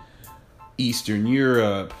in Eastern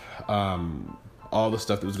Europe, all the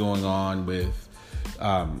stuff that was going on with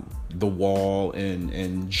the wall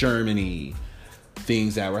in Germany,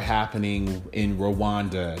 things that were happening in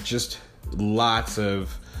Rwanda, just lots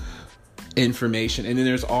of information. And then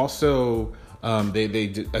there's also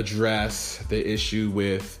they address the issue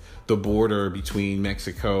with the border between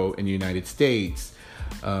Mexico and the United States.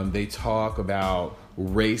 They talk about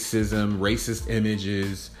racism, racist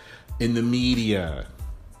images in the media.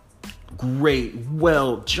 Great,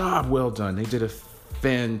 job well done. They did a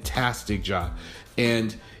fantastic job.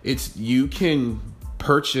 And you can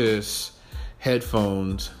purchase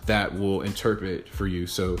headphones that will interpret for you.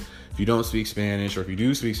 So if you don't speak Spanish, or if you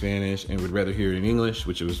do speak Spanish and would rather hear it in English,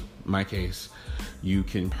 which was my case, you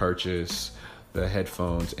can purchase the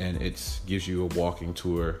headphones, and it gives you a walking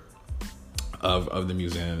tour of the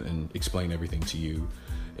museum and explain everything to you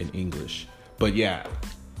in English. But yeah,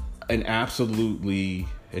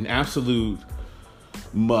 an absolute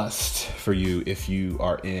must for you if you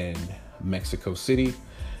are in Mexico City.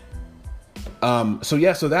 So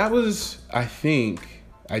that was, I think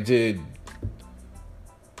I did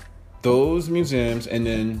those museums, and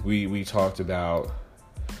then we talked about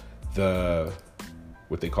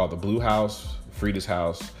what they call the Blue House, Frida's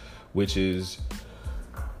House, which is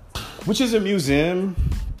a museum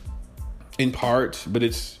in part, but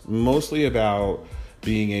it's mostly about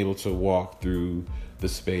being able to walk through the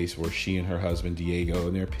space where she and her husband Diego,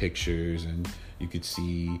 and their pictures, and you could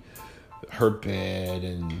see her bed,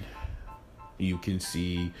 and you can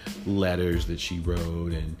see letters that she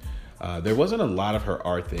wrote, and there wasn't a lot of her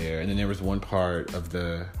art there. And then there was one part of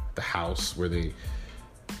the house where they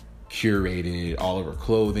curated all of her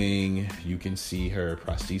clothing. You can see her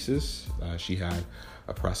prosthesis. She had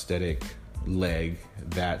a prosthetic leg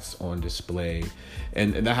that's on display,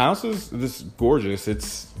 and the house is this gorgeous.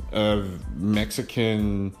 It's a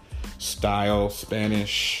Mexican style,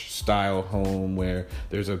 Spanish style home where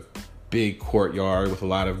there's a big courtyard with a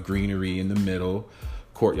lot of greenery in the middle.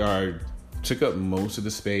 Courtyard took up most of the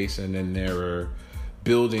space, and then there were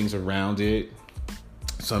buildings around it.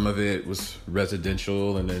 Some of it was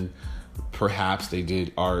residential, and then perhaps they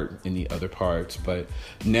did art in the other parts. But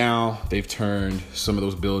now they've turned some of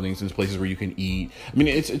those buildings into places where you can eat. I mean,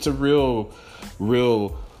 it's a real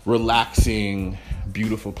relaxing,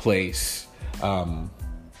 beautiful place to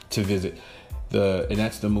visit. And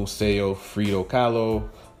that's the Museo Frida Kahlo,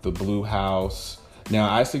 the Blue House.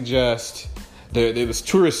 Now, I suggest there was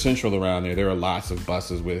Tourist Central around there. There are lots of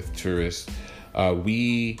buses with tourists.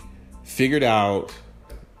 We figured out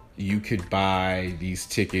you could buy these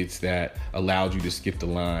tickets that allowed you to skip the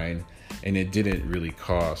line, and it didn't really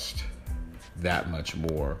cost that much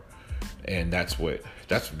more. And that's what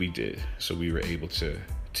we did. So we were able to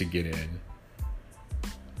get in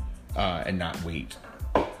and not wait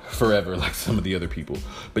forever like some of the other people.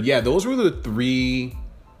 But yeah, those were the 3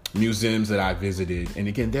 museums that I visited. And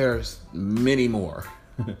again, there's many more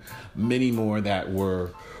that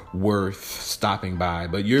were worth stopping by,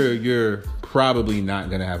 but you're probably not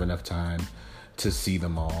going to have enough time to see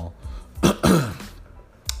them all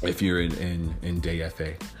if you're in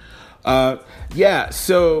DF.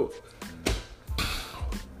 So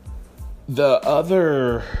the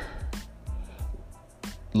other,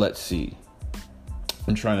 let's see,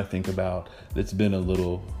 I'm trying to think about, it's been a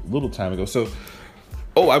little time ago. So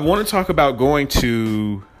I want to talk about going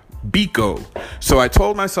to Bico. So I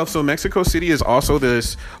told myself, so Mexico City is also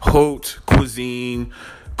this haute cuisine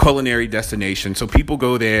culinary destination. So people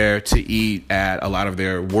go there to eat at a lot of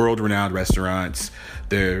their world-renowned restaurants.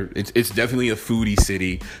 It's definitely a foodie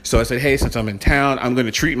city. So I said, hey, since I'm in town, I'm going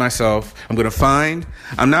to treat myself.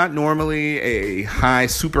 I'm not normally a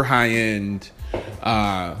super high-end,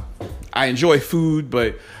 I enjoy food,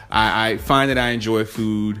 but I find that I enjoy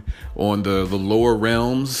food on the lower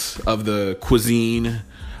realms of the cuisine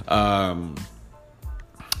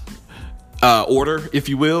order, if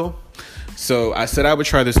you will. So I said I would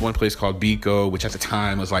try this one place called Bico, which at the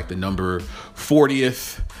time was like the number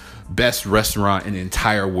 40th best restaurant in the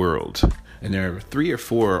entire world. And there are 3 or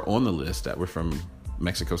 4 on the list that were from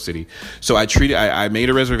Mexico City. So I made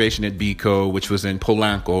a reservation at Bico, which was in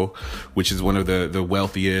Polanco, which is one of the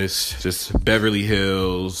wealthiest, just Beverly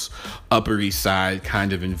Hills, Upper East Side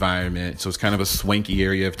kind of environment. So it's kind of a swanky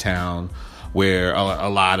area of town where a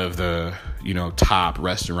lot of the, top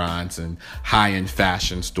restaurants and high-end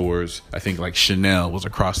fashion stores, I think like Chanel was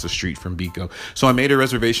across the street from Bico. So I made a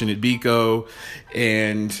reservation at Bico,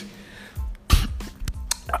 and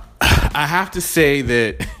I have to say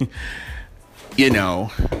that,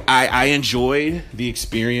 I enjoyed the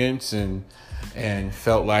experience and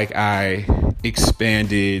felt like I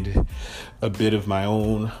expanded a bit of my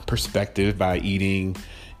own perspective by eating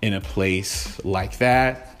in a place like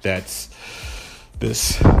that. That's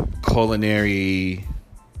this culinary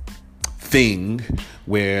thing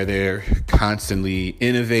where they're constantly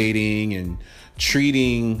innovating and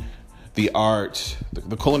treating the art,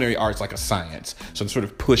 the culinary arts, like a science. So they're sort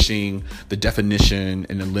of pushing the definition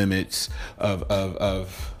and the limits of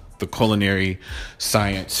the culinary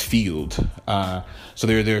science field. So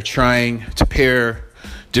they're trying to pair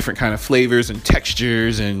different kind of flavors and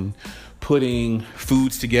textures and putting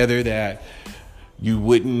foods together that you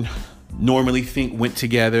wouldn't normally think went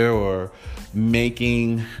together, or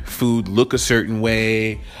making food look a certain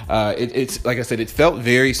way. It's like I said, it felt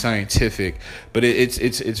very scientific, but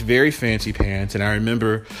it's very fancy pants. And I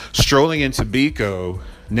remember strolling into Bico.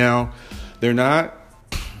 Now,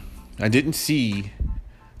 I didn't see,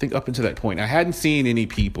 I think up until that point, I hadn't seen any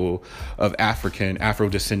people of Afro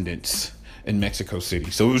descendants in Mexico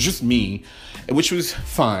City. So it was just me, which was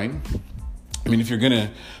fine. I mean, if you're going to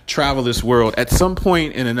travel this world, at some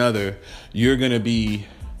point in another, you're going to be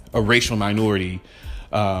a racial minority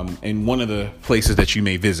in one of the places that you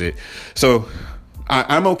may visit. So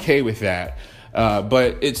I'm okay with that.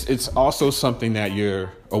 But it's also something that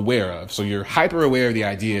you're aware of. So you're hyper aware of the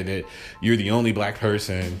idea that you're the only black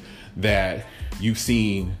person that you've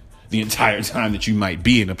seen the entire time that you might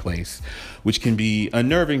be in a place, which can be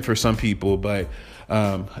unnerving for some people. But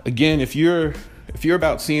again, if you're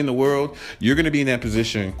about seeing the world, you're going to be in that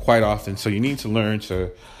position quite often. So you need to learn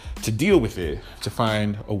to deal with it, to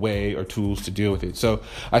find a way or tools to deal with it. So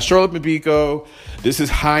I stroll up in Bico. This is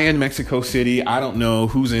high-end Mexico City. I don't know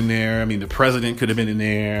who's in there. I mean, the president could have been in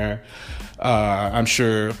there. I'm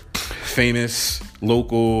sure famous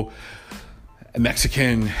local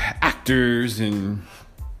Mexican actors and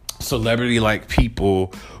celebrity-like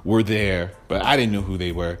people were there, but I didn't know who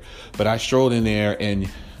they were. But I strolled in there, and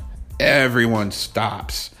everyone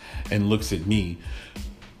stops and looks at me,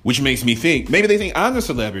 which makes me think maybe they think I'm the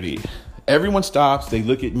celebrity. Everyone stops. They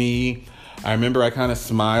look at me. I remember I kind of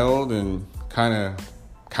smiled and kind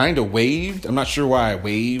of waved. I'm not sure why I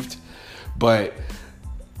waved, but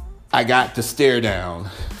I got the stare down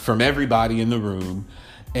from everybody in the room.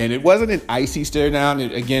 And it wasn't an icy stare down.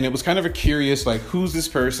 It was kind of a curious, like, who's this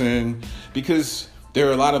person? Because there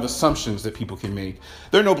are a lot of assumptions that people can make.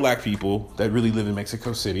 There are no black people that really live in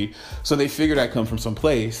Mexico City. So they figured I'd come from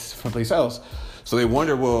someplace else. So they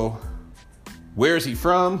wonder, well, where is he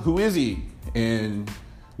from? Who is he? And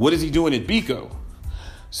what is he doing at Bico?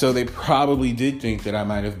 So they probably did think that I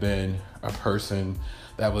might have been a person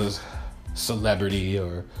that was celebrity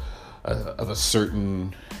or of a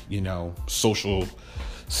certain,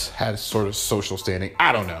 had a sort of social standing.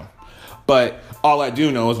 I don't know. But all I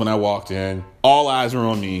do know is when I walked in, all eyes were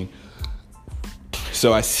on me.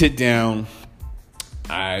 So I sit down,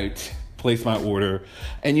 I place my order,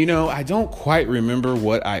 and I don't quite remember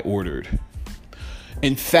what I ordered.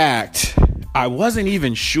 In fact, I wasn't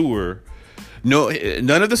even sure. No,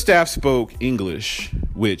 none of the staff spoke English,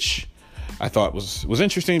 which I thought was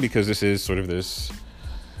interesting because this is sort of this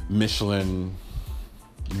Michelin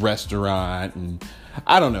restaurant, and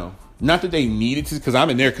I don't know. Not that they needed to, because I'm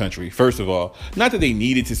in their country, first of all. Not that they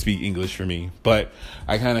needed to speak English for me, but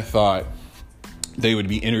I kind of thought they would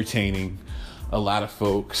be entertaining a lot of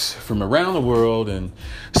folks from around the world. And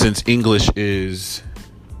since English is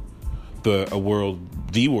the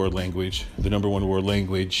world language, the number one world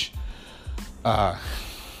language, I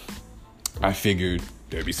figured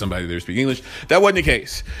there'd be somebody there to speak English. That wasn't the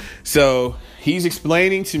case. So he's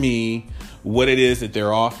explaining to me what it is that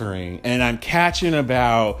they're offering, and I'm catching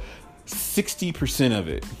about 60% of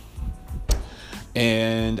it.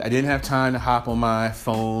 And I didn't have time to hop on my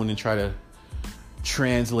phone and try to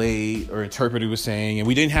translate or interpret what he was saying. And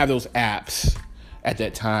we didn't have those apps at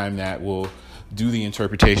that time that will do the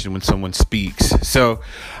interpretation when someone speaks. So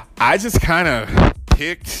I just kind of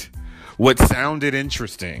picked what sounded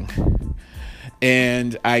interesting.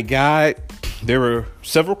 And there were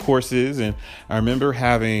several courses, and I remember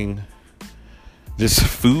having this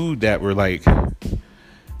food that were like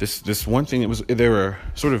this one thing.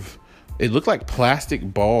 It looked like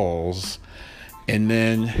plastic balls, and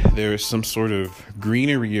then there's some sort of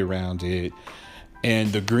greenery around it,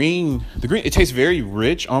 and the green it tastes very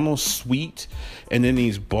rich, almost sweet. And then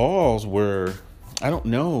these balls were, I don't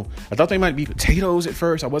know, I thought they might be potatoes at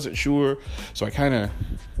first. I wasn't sure, so I kind of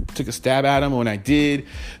took a stab at them. When I did,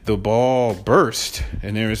 the ball burst,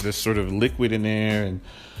 and there was this sort of liquid in there. And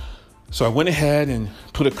so I went ahead and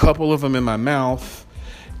put a couple of them in my mouth,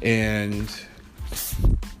 and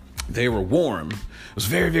they were warm. It was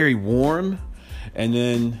very, very warm. And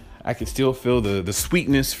then I could still feel the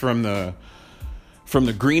sweetness from the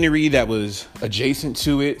greenery that was adjacent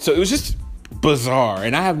to it. So it was just bizarre.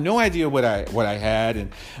 And I have no idea what I had.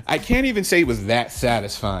 And I can't even say it was that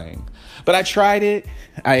satisfying. But I tried it.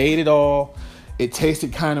 I ate it all. It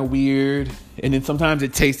tasted kind of weird. And then sometimes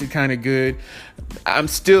it tasted kind of good. I'm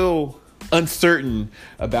still uncertain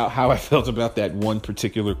about how I felt about that one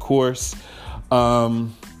particular course.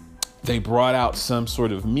 They brought out some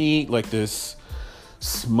sort of meat, like this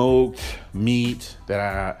smoked meat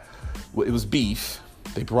it was beef.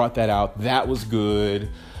 They brought that out. That was good.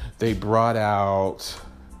 They brought out,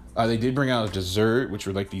 they did bring out a dessert, which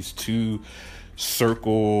were like these two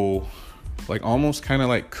circle, like almost kind of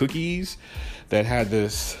like cookies that had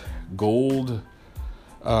this gold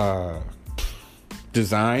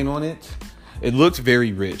design on it. It looked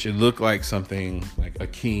very rich. It looked like something like a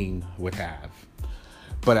king would have.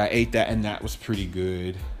 But I ate that, and that was pretty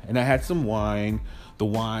good. And I had some wine. The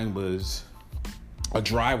wine was a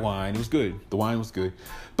dry wine. It was good. The wine was good.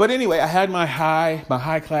 But anyway, I had my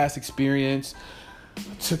high class experience.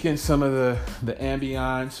 Took in some of the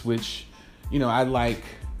ambiance, which, I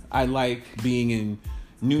like being in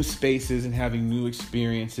new spaces and having new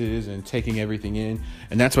experiences and taking everything in.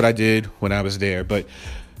 And that's what I did when I was there. But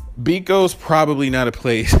Biko's probably not a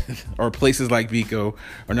place, or places like Biko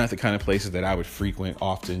are not the kind of places that I would frequent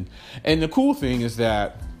often. And the cool thing is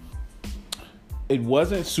that it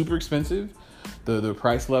wasn't super expensive. The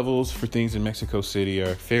price levels for things in Mexico City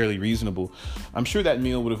are fairly reasonable. I'm sure that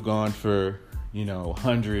meal would have gone for,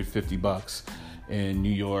 $150 in New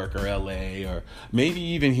York or LA, or maybe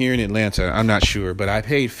even here in Atlanta. I'm not sure, but I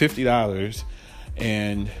paid $50,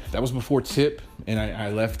 and that was before tip. And I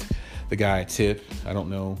left the guy a tip. I don't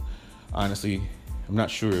know. Honestly, I'm not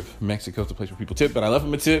sure if Mexico's a place where people tip, but I left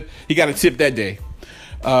him a tip. He got a tip that day.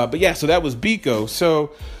 But yeah, so that was Biko.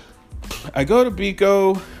 So I go to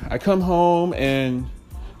Biko, I come home, and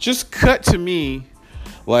just cut to me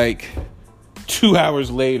like 2 hours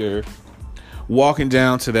later, walking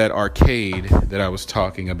down to that arcade that I was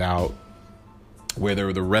talking about, where there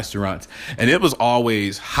were the restaurants, and it was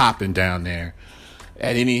always hopping down there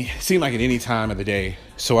seemed like at any time of the day.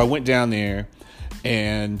 So I went down there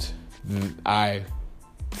and I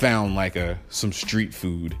found some street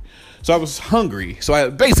food. So I was hungry. So I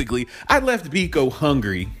left Biko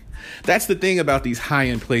hungry. That's the thing about these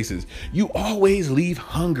high-end places. You always leave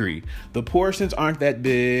hungry. The portions aren't that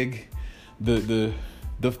big. The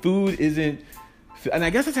food isn't, and I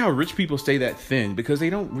guess that's how rich people stay that thin, because they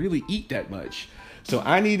don't really eat that much. So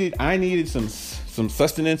I needed some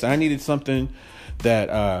sustenance. I needed something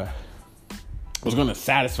that was going to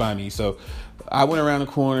satisfy me. So I went around the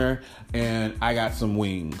corner and I got some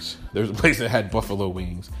wings. There's a place that had buffalo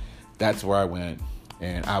wings. That's where I went,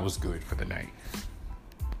 and I was good for the night.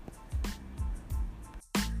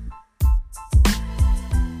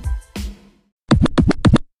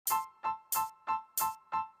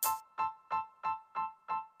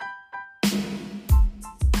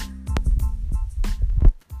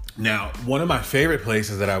 Now, one of my favorite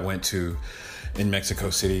places that I went to in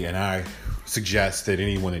Mexico City, and I suggest that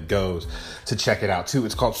anyone that goes to check it out too,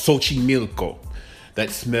 it's called Xochimilco.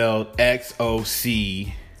 That's spelled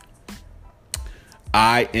Xochimilco.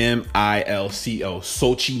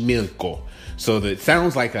 Xochimilco. So that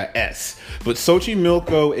sounds like a S. But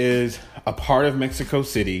Xochimilco is a part of Mexico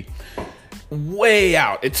City, way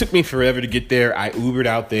out. It took me forever to get there. I Ubered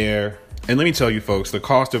out there. And let me tell you, folks, the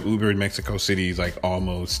cost of Uber in Mexico City is I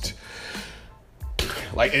almost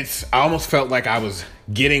felt like I was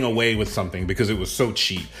getting away with something because it was so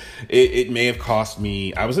cheap. It may have cost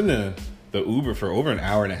me, I was in the Uber for over an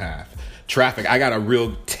hour and a half. Traffic, I got a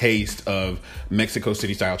real taste of Mexico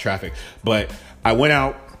City style traffic. But I went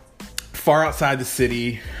out far outside the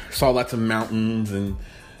city, saw lots of mountains,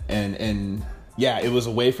 and yeah, it was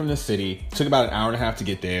away from the city. It took about an hour and a half to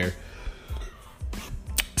get there.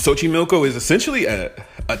 Xochimilco is essentially a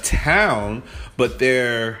town, but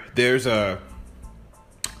there's a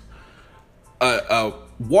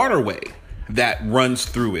waterway that runs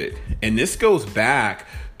through it. And this goes back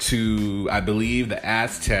to, I believe, the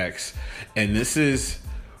Aztecs. And this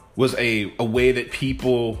was a way that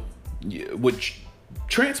people would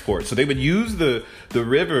transport. So they would use the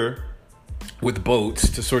river with boats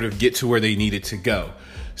to sort of get to where they needed to go.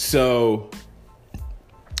 So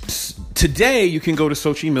today, you can go to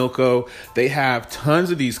Xochimilco. They have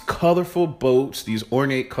tons of these colorful boats, these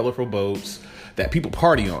ornate, colorful boats that people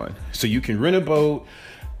party on. So you can rent a boat.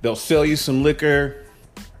 They'll sell you some liquor.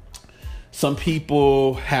 Some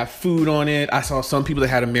people have food on it. I saw some people that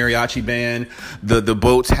had a mariachi band. The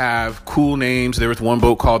boats have cool names. There was one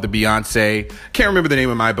boat called the Beyonce. Can't remember the name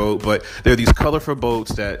of my boat, but there are these colorful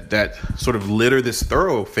boats that sort of litter this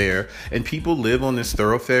thoroughfare, and people live on this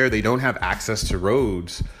thoroughfare. They don't have access to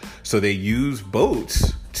roads, so they use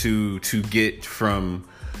boats to get from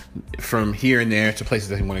here and there to places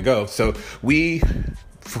that they want to go. So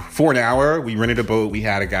for an hour, we rented a boat. We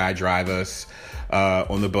had a guy drive us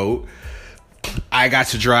on the boat. I got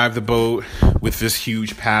to drive the boat with this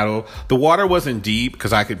huge paddle. The water wasn't deep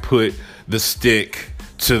because I could put the stick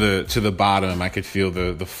to the bottom. I could feel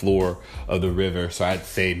the floor of the river. So I'd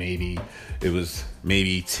say it was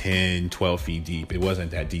maybe 10, 12 feet deep. It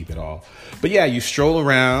wasn't that deep at all. But yeah, you stroll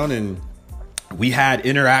around, and we had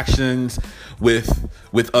interactions with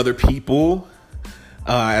other people.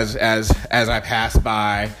 As I passed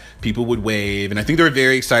by, people would wave, and I think they were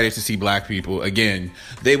very excited to see black people. Again,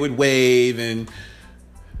 they would wave and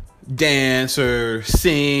dance or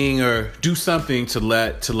sing or do something to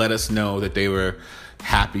let us know that they were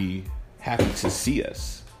happy to see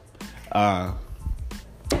us.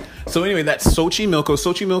 So anyway, that's Xochimilco.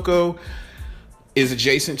 Xochimilco is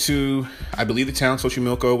adjacent to, I believe, the town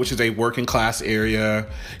Xochimilco, which is a working class area.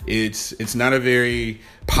 It's not a very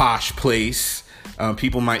posh place.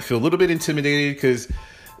 People might feel a little bit intimidated because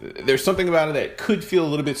there's something about it that could feel a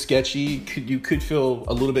little bit sketchy. You could feel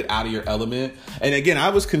a little bit out of your element. And again, I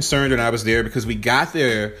was concerned when I was there because we got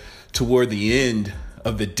there toward the end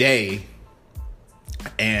of the day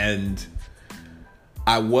and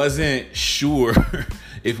I wasn't sure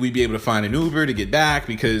if we'd be able to find an Uber to get back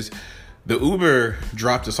because the Uber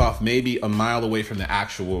dropped us off maybe a mile away from the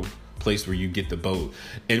actual place where you get the boat.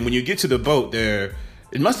 And when you get to the boat there,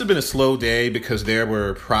 it must have been a slow day because there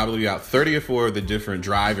were probably about 30 or 4 of the different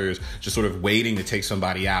drivers just sort of waiting to take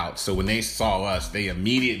somebody out. So when they saw us, they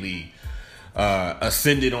immediately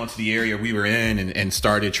ascended onto the area we were in and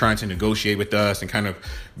started trying to negotiate with us and kind of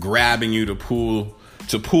grabbing you to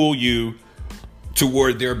pull you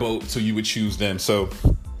toward their boat so you would choose them. So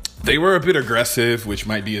they were a bit aggressive, which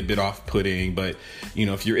might be a bit off-putting, but you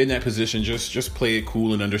know, if you're in that position, just play it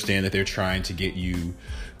cool and understand that they're trying to get you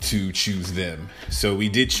to choose them. So we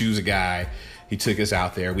did choose a guy. He took us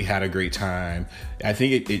out there. We had a great time. I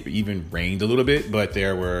think it even rained a little bit, but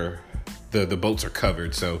there were the boats are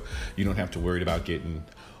covered, so you don't have to worry about getting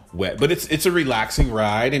wet. But it's a relaxing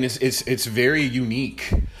ride, and it's very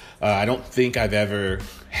unique. I don't think I've ever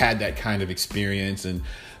had that kind of experience, and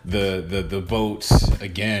the boats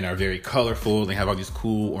again are very colorful. They have all these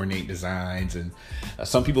cool ornate designs, and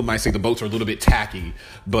some people might say the boats are a little bit tacky,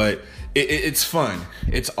 but it's fun.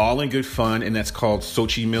 It's all in good fun, and that's called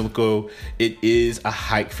Xochimilco. It is a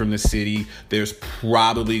hike from the city. There's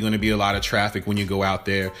probably going to be a lot of traffic when you go out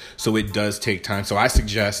there, so it does take time. So I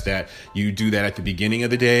suggest that you do that at the beginning of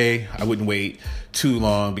the day. I wouldn't wait too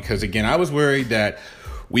long because, again, I was worried that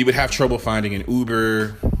we would have trouble finding an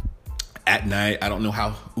Uber at night. I don't know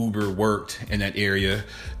how Uber worked in that area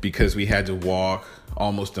because we had to walk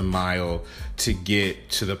almost a mile to get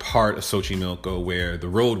to the part of Xochimilco where the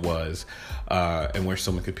road was and where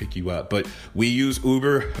someone could pick you up. But we used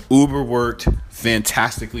Uber. Uber worked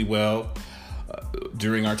fantastically well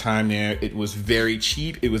during our time there. It was very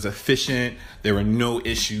cheap. It was efficient. There were no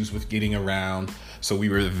issues with getting around. So we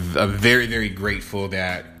were very, very grateful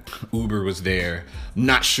that Uber was there.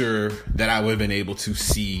 Not sure that I would have been able to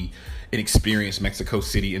see and experience Mexico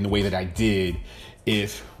City in the way that I did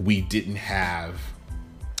if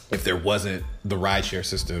there wasn't the rideshare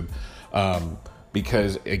system,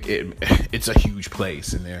 because it's a huge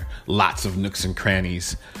place and there are lots of nooks and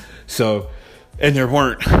crannies. So, and there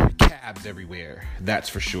weren't cabs everywhere, that's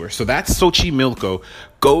for sure. So that's Xochimilco.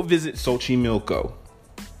 Go visit Xochimilco.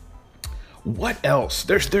 What else?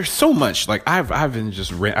 There's so much. Like I've been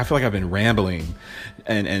I feel like I've been rambling,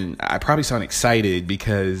 and I probably sound excited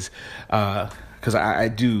because I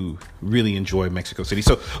do really enjoy Mexico City.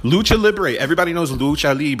 So Lucha Libre, everybody knows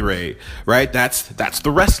Lucha Libre, right? That's the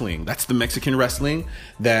wrestling. That's the Mexican wrestling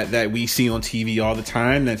that we see on TV all the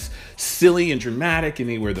time. That's silly and dramatic, and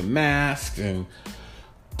they wear the masks, and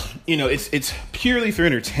you know, it's purely for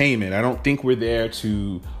entertainment. I don't think we're there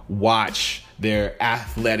to watch their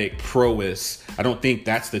athletic prowess. I don't think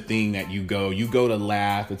that's the thing that you go to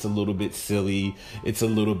laugh. It's a little bit silly. It's a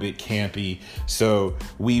little bit campy. So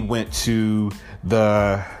we went to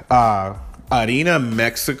the Arena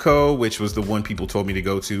Mexico, which was the one people told me to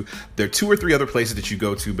go to. There are 2 or 3 other places that you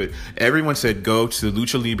go to, but everyone said go to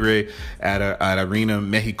Lucha Libre at Arena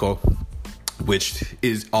Mexico, which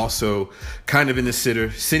is also kind of in the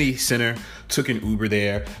city center. Took an Uber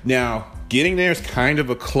there. Now, getting there is kind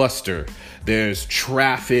of a cluster. There's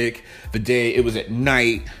traffic. It was at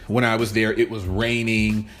night when I was there. It was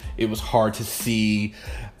raining. It was hard to see.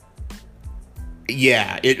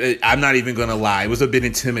 Yeah, I'm not even going to lie. It was a bit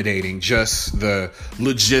intimidating, just the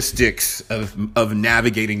logistics of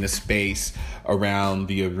navigating the space around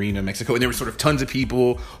the Arena Mexico. And there were sort of tons of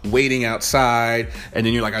people waiting outside. And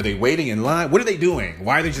then you're like, are they waiting in line? What are they doing?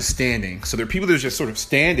 Why are they just standing? So there are people that are just sort of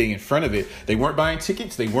standing in front of it. They weren't buying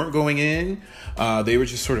tickets. They weren't going in. They were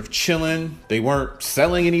just sort of chilling. They weren't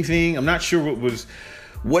selling anything. I'm not sure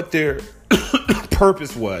what their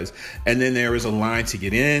purpose was. And then there was a line to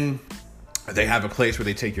get in. They have a place where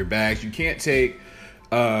they take your bags. You can't take,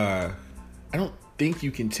 I don't think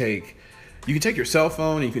you can take your cell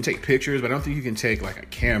phone and you can take pictures, but I don't think you can take like a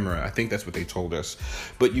camera. I think that's what they told us.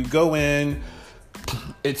 But you go in,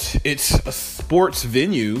 it's a sports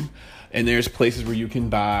venue, and there's places where you can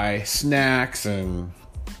buy snacks, and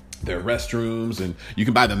there are restrooms, and you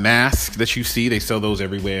can buy the masks that you see. They sell those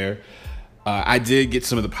everywhere. I did get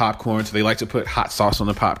some of the popcorn. So they like to put hot sauce on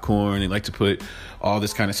the popcorn. They like to put all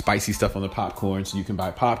this kind of spicy stuff on the popcorn. So you can buy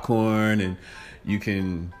popcorn and you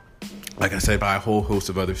can like I said, by a whole host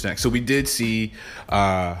of other snacks. So we did see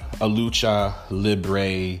a lucha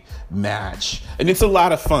libre match, and it's a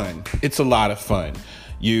lot of fun.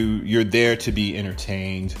 You're there to be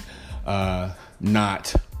entertained,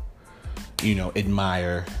 not,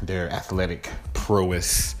 admire their athletic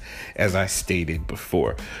prowess, as I stated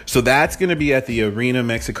before. So that's going to be at the Arena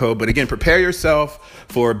Mexico. But again, prepare yourself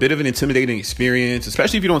for a bit of an intimidating experience,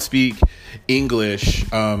 especially if you don't speak English.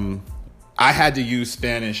 I had to use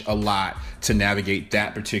Spanish a lot to navigate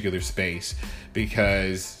that particular space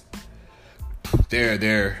because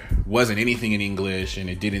there wasn't anything in English, and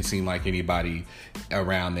it didn't seem like anybody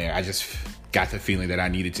around there. I just got the feeling that I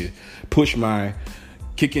needed to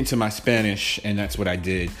kick into my Spanish, and that's what I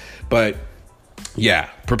did. But yeah,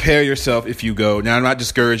 prepare yourself if you go. Now, I'm not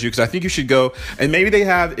discouraging you, because I think you should go. And maybe they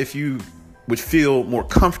have, if you would feel more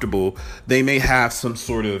comfortable, they may have some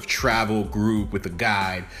sort of travel group with a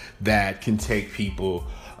guide that can take people.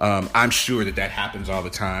 I'm sure that happens all the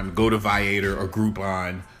time. Go to Viator or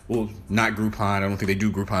Groupon. Well, not Groupon. I don't think they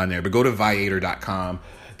do Groupon there, but go to Viator.com.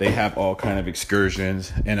 They have all kind of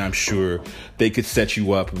excursions, and I'm sure they could set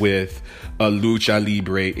you up with a lucha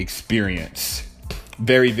libre experience.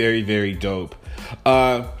 Very, very, very dope.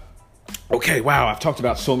 Okay, wow, I've talked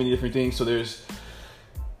about so many different things. So there's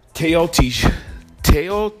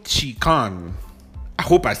Teotihuacan. I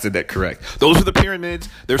hope I said that correct. Those are the pyramids.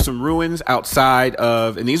 There's some ruins outside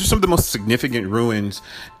of, and these are some of the most significant ruins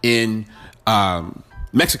in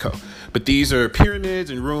Mexico. But these are pyramids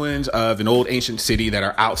and ruins of an old ancient city that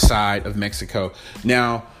are outside of Mexico.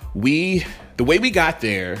 Now, the way I got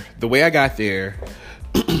there,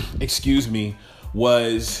 excuse me,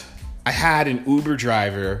 was I had an Uber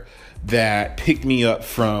driver that picked me up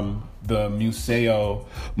from the Museo.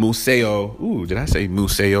 Ooh, did I say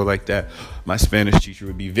Museo like that? My Spanish teacher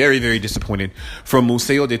would be very, very disappointed. From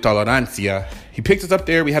Museo de Tolerancia. He picked us up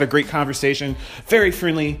there. We had a great conversation. Very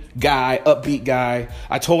friendly guy, upbeat guy.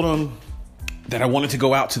 I told him that I wanted to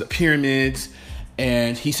go out to the pyramids,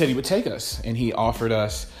 and he said he would take us. And he offered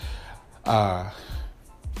us a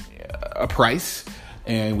price,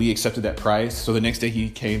 and we accepted that price. So the next day he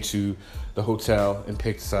came to the hotel and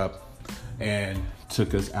picked us up and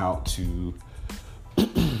took us out to,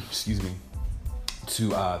 excuse me, to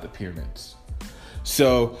the pyramids.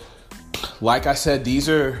 So, like I said, these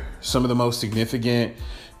are some of the most significant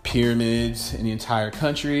pyramids in the entire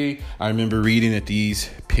country. I remember reading that these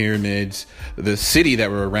pyramids, the city that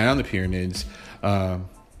were around the pyramids,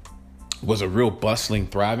 was a real bustling,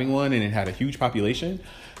 thriving one, and it had a huge population,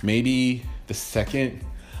 maybe the second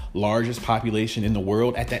largest population in the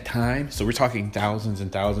world at that time. So we're talking thousands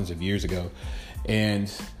and thousands of years ago.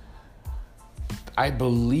 And I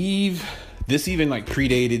believe this even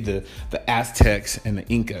predated the Aztecs and the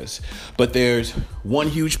Incas. But there's one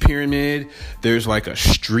huge pyramid. There's a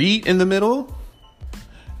street in the middle.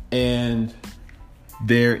 And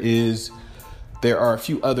there are a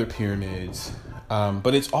few other pyramids.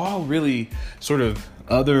 But it's all really sort of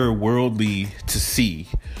otherworldly to see.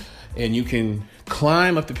 And you can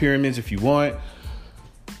climb up the pyramids if you want.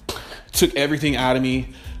 Took everything out of me.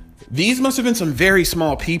 These must have been some very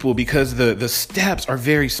small people, because the steps are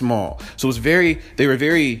very small. So they were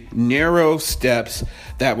very narrow steps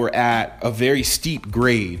that were at a very steep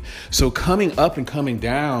grade. So coming up and coming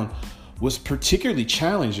down was particularly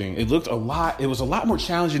challenging. It was a lot more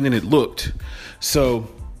challenging than it looked. So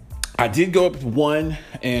I did go up one,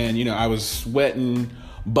 and I was sweating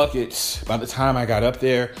buckets by the time I got up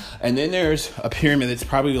there. And then there's a pyramid that's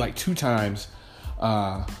probably 2 times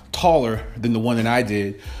taller than the one that I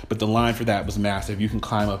did, but the line for that was massive. You can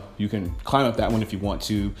climb up that one if you want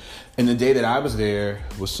to. And the day that I was there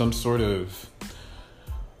was some sort of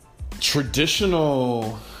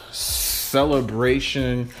traditional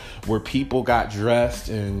celebration where people got dressed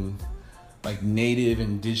in native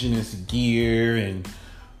indigenous gear, and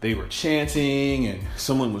they were chanting, and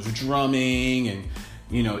someone was drumming, and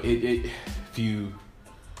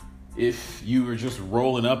if you were just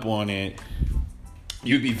rolling up on it,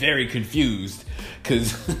 you'd be very confused,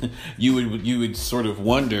 because you would sort of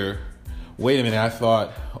wonder, wait a minute, I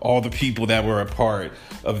thought all the people that were a part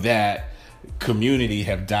of that community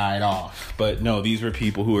have died off. But no, these were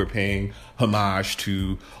people who were paying homage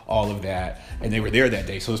to all of that, and they were there that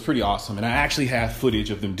day. So it's pretty awesome. And I actually have footage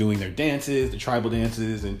of them doing their dances, the tribal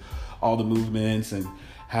dances, and all the movements, and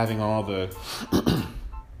having all the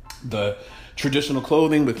the traditional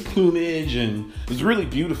clothing with plumage, and it was really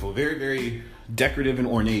beautiful, very, very decorative and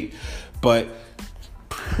ornate. But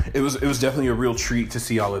it was definitely a real treat to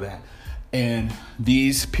see all of that. And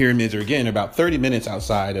these pyramids are, again, about 30 minutes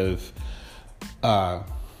outside of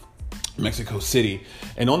Mexico City.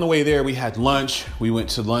 And on the way there, we had lunch. We went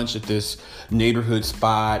to lunch at this neighborhood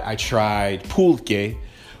spot. I tried pulque,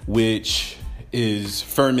 which is a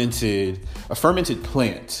fermented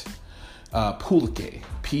plant. Pulque,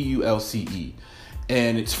 Pulce.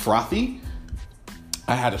 And it's frothy.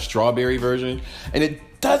 I had a strawberry version, and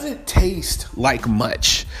it doesn't taste like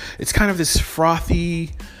much. It's kind of this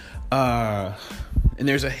frothy, and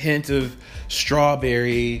there's a hint of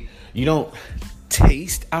strawberry. You don't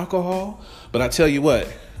taste alcohol, but I tell you what,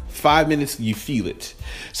 5 minutes you feel it.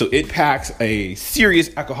 So it packs a serious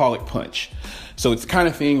alcoholic punch. So it's the kind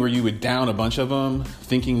of thing where you would down a bunch of them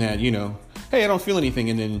thinking that, hey, I don't feel anything,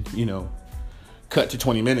 and then cut to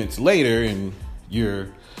 20 minutes later and you're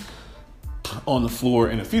on the floor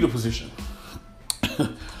in a fetal position.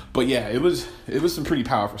 But yeah, it was some pretty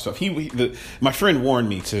powerful stuff. My friend warned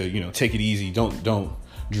me to take it easy, don't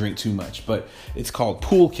drink too much. But it's called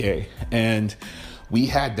pulque, and we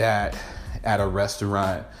had that at a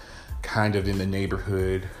restaurant kind of in the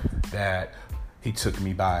neighborhood that he took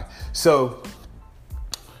me by. So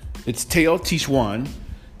it's Teotihuacan.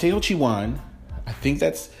 I think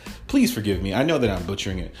that's, please forgive me, I know that I'm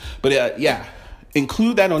butchering it, but yeah,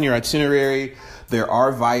 include that on your itinerary. There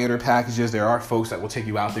are Viator packages. There are folks that will take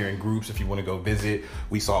you out there in groups if you want to go visit.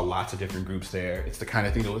 We saw lots of different groups there. It's the kind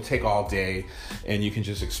of thing that will take all day, and you can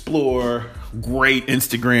just explore. Great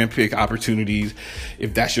Instagram pic opportunities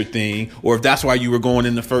if that's your thing, or if that's why you were going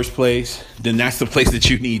in the first place, then that's the place that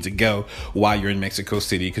you need to go while you're in Mexico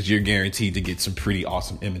City, because you're guaranteed to get some pretty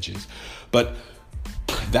awesome images. But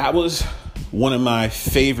that was one of my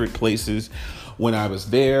favorite places when I was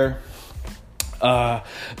there.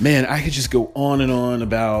 Man, I could just go on and on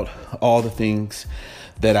about all the things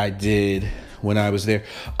that I did when I was there.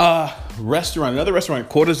 Another restaurant,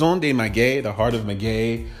 Corazon de Maguey, the Heart of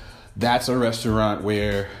Maguey. That's a restaurant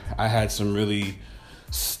where I had some really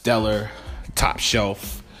stellar, top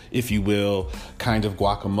shelf, if you will, kind of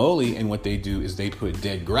guacamole. And what they do is they put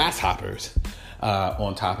dead grasshoppers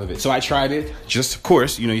on top of it. So I tried it. Just, of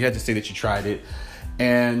course, you had to say that you tried it.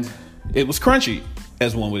 And it was crunchy,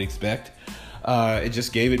 as one would expect. It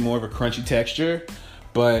just gave it more of a crunchy texture,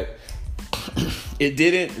 but it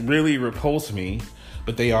didn't really repulse me.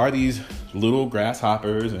 But they are these little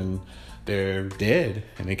grasshoppers, and they're dead,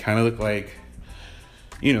 and they kind of look like,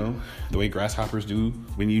 the way grasshoppers do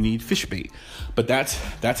when you need fish bait. But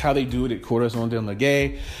that's how they do it at Corazon de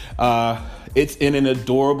Maguey. It's in an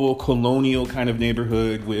adorable colonial kind of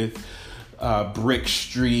neighborhood with brick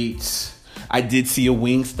streets. I did see a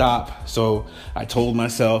Wingstop, so I told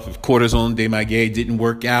myself if Corazon de Maguey didn't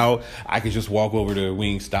work out, I could just walk over to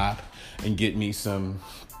Wingstop and get me some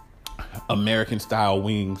American-style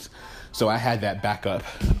wings. So I had that backup.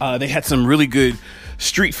 They had some really good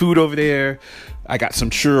street food over there. I got some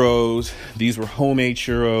churros. These were homemade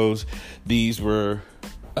churros. These were,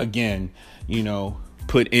 again,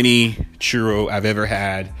 put any churro I've ever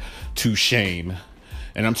had to shame.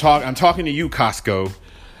 And I'm talking to you, Costco.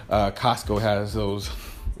 Costco has those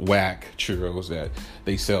whack churros that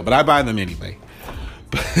they sell, but I buy them anyway.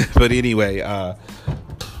 But anyway,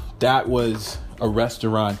 that was a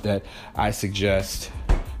restaurant that I suggest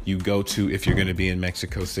you go to if you're going to be in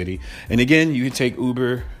Mexico City. And again, you can take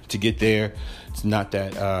Uber to get there. It's not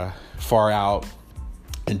that far out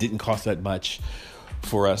and didn't cost that much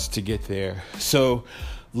for us to get there. So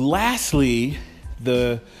lastly,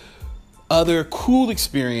 the other cool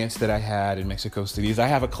experience that I had in Mexico City is I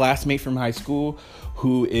have a classmate from high school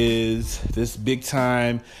who is this big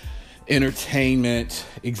time entertainment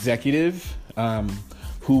executive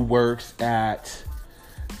who works at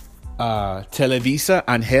Televisa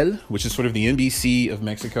Angel, which is sort of the NBC of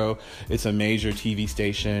Mexico. It's a major TV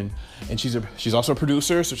station, and she's also a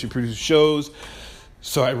producer, so she produces shows.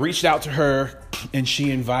 So I reached out to her, and she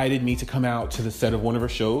invited me to come out to the set of one of her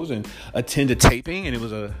shows and attend a taping. And it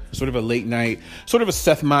was a sort of a late night, sort of a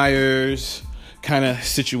Seth Meyers kind of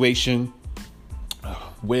situation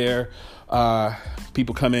where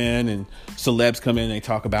people come in and celebs come in and they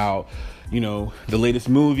talk about, the latest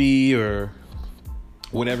movie or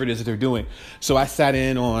whatever it is that they're doing. So I sat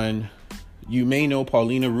in on, you may know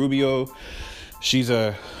Paulina Rubio. She's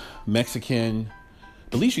a Mexican, I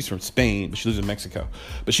believe she's from Spain, but she lives in Mexico.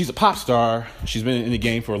 But she's a pop star. She's been in the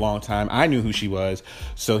game for a long time. I knew who she was.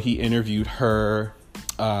 So he interviewed her.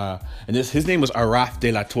 And his name was Araf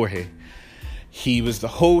de la Torre. He was the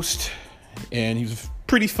host, and he was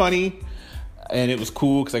pretty funny. And it was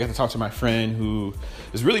cool because I got to talk to my friend who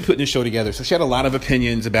is really putting the show together. So she had a lot of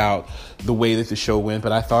opinions about the way that the show went.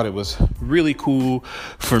 But I thought it was really cool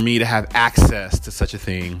for me to have access to such a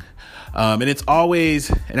thing. And it's always,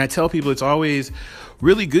 and I tell people, it's always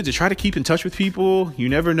really good to try to keep in touch with people. You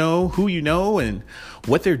never know who you know and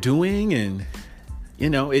what they're doing. And,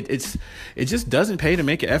 it just doesn't pay to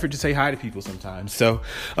make an effort to say hi to people sometimes. So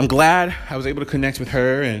I'm glad I was able to connect with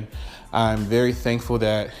her, and I'm very thankful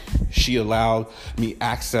that she allowed me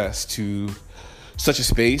access to such a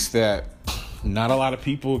space that not a lot of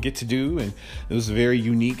people get to do. And it was a very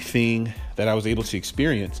unique thing that I was able to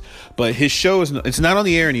experience. But his show it's not on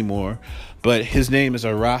the air anymore, but his name is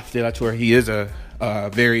Araf de la Torre. He is a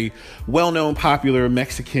very well-known, popular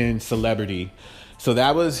Mexican celebrity. So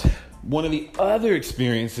that was one of the other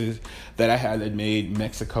experiences that I had that made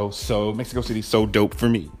Mexico City so dope for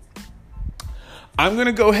me. I'm going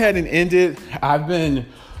to go ahead and end it. I've been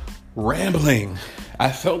rambling.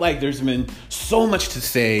 I felt like there's been so much to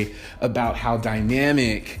say about how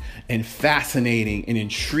dynamic and fascinating and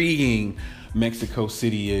intriguing Mexico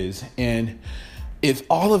City is. And if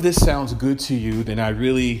all of this sounds good to you, then I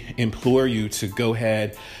really implore you to go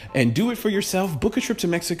ahead and do it for yourself. Book a trip to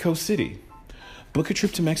Mexico City. Book a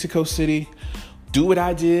trip to Mexico City. Do what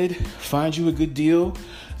I did. Find you a good deal.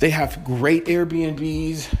 They have great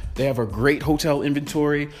Airbnbs. They have a great hotel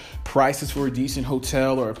inventory. Prices for a decent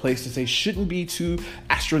hotel or a place to stay shouldn't be too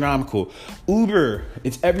astronomical. Uber,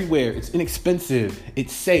 it's everywhere. It's inexpensive.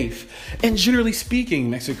 It's safe. And generally speaking,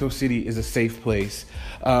 Mexico City is a safe place.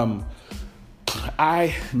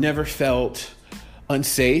 I never felt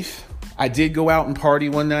unsafe. I did go out and party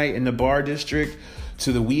one night in the bar district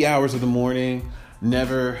to the wee hours of the morning.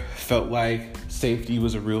 Never felt like safety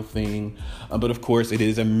was a real thing. But of course, it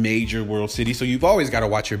is a major world city, so you've always got to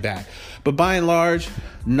watch your back. But by and large,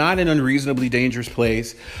 not an unreasonably dangerous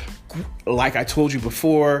place. Like I told you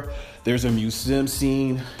before, there's a museum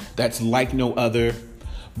scene that's like no other.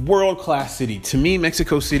 World-class city. To me,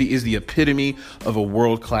 Mexico City is the epitome of a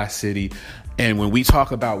world-class city. And when we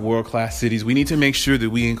talk about world-class cities, we need to make sure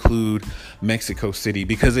that we include Mexico City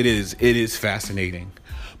because it is fascinating.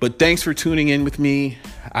 But thanks for tuning in with me.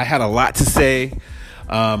 I had a lot to say.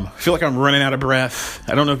 I feel like I'm running out of breath.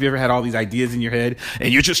 I don't know if you ever had all these ideas in your head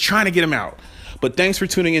and you're just trying to get them out. But thanks for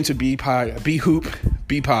tuning in to B Hoop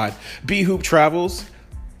Travels.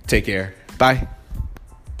 Take care. Bye.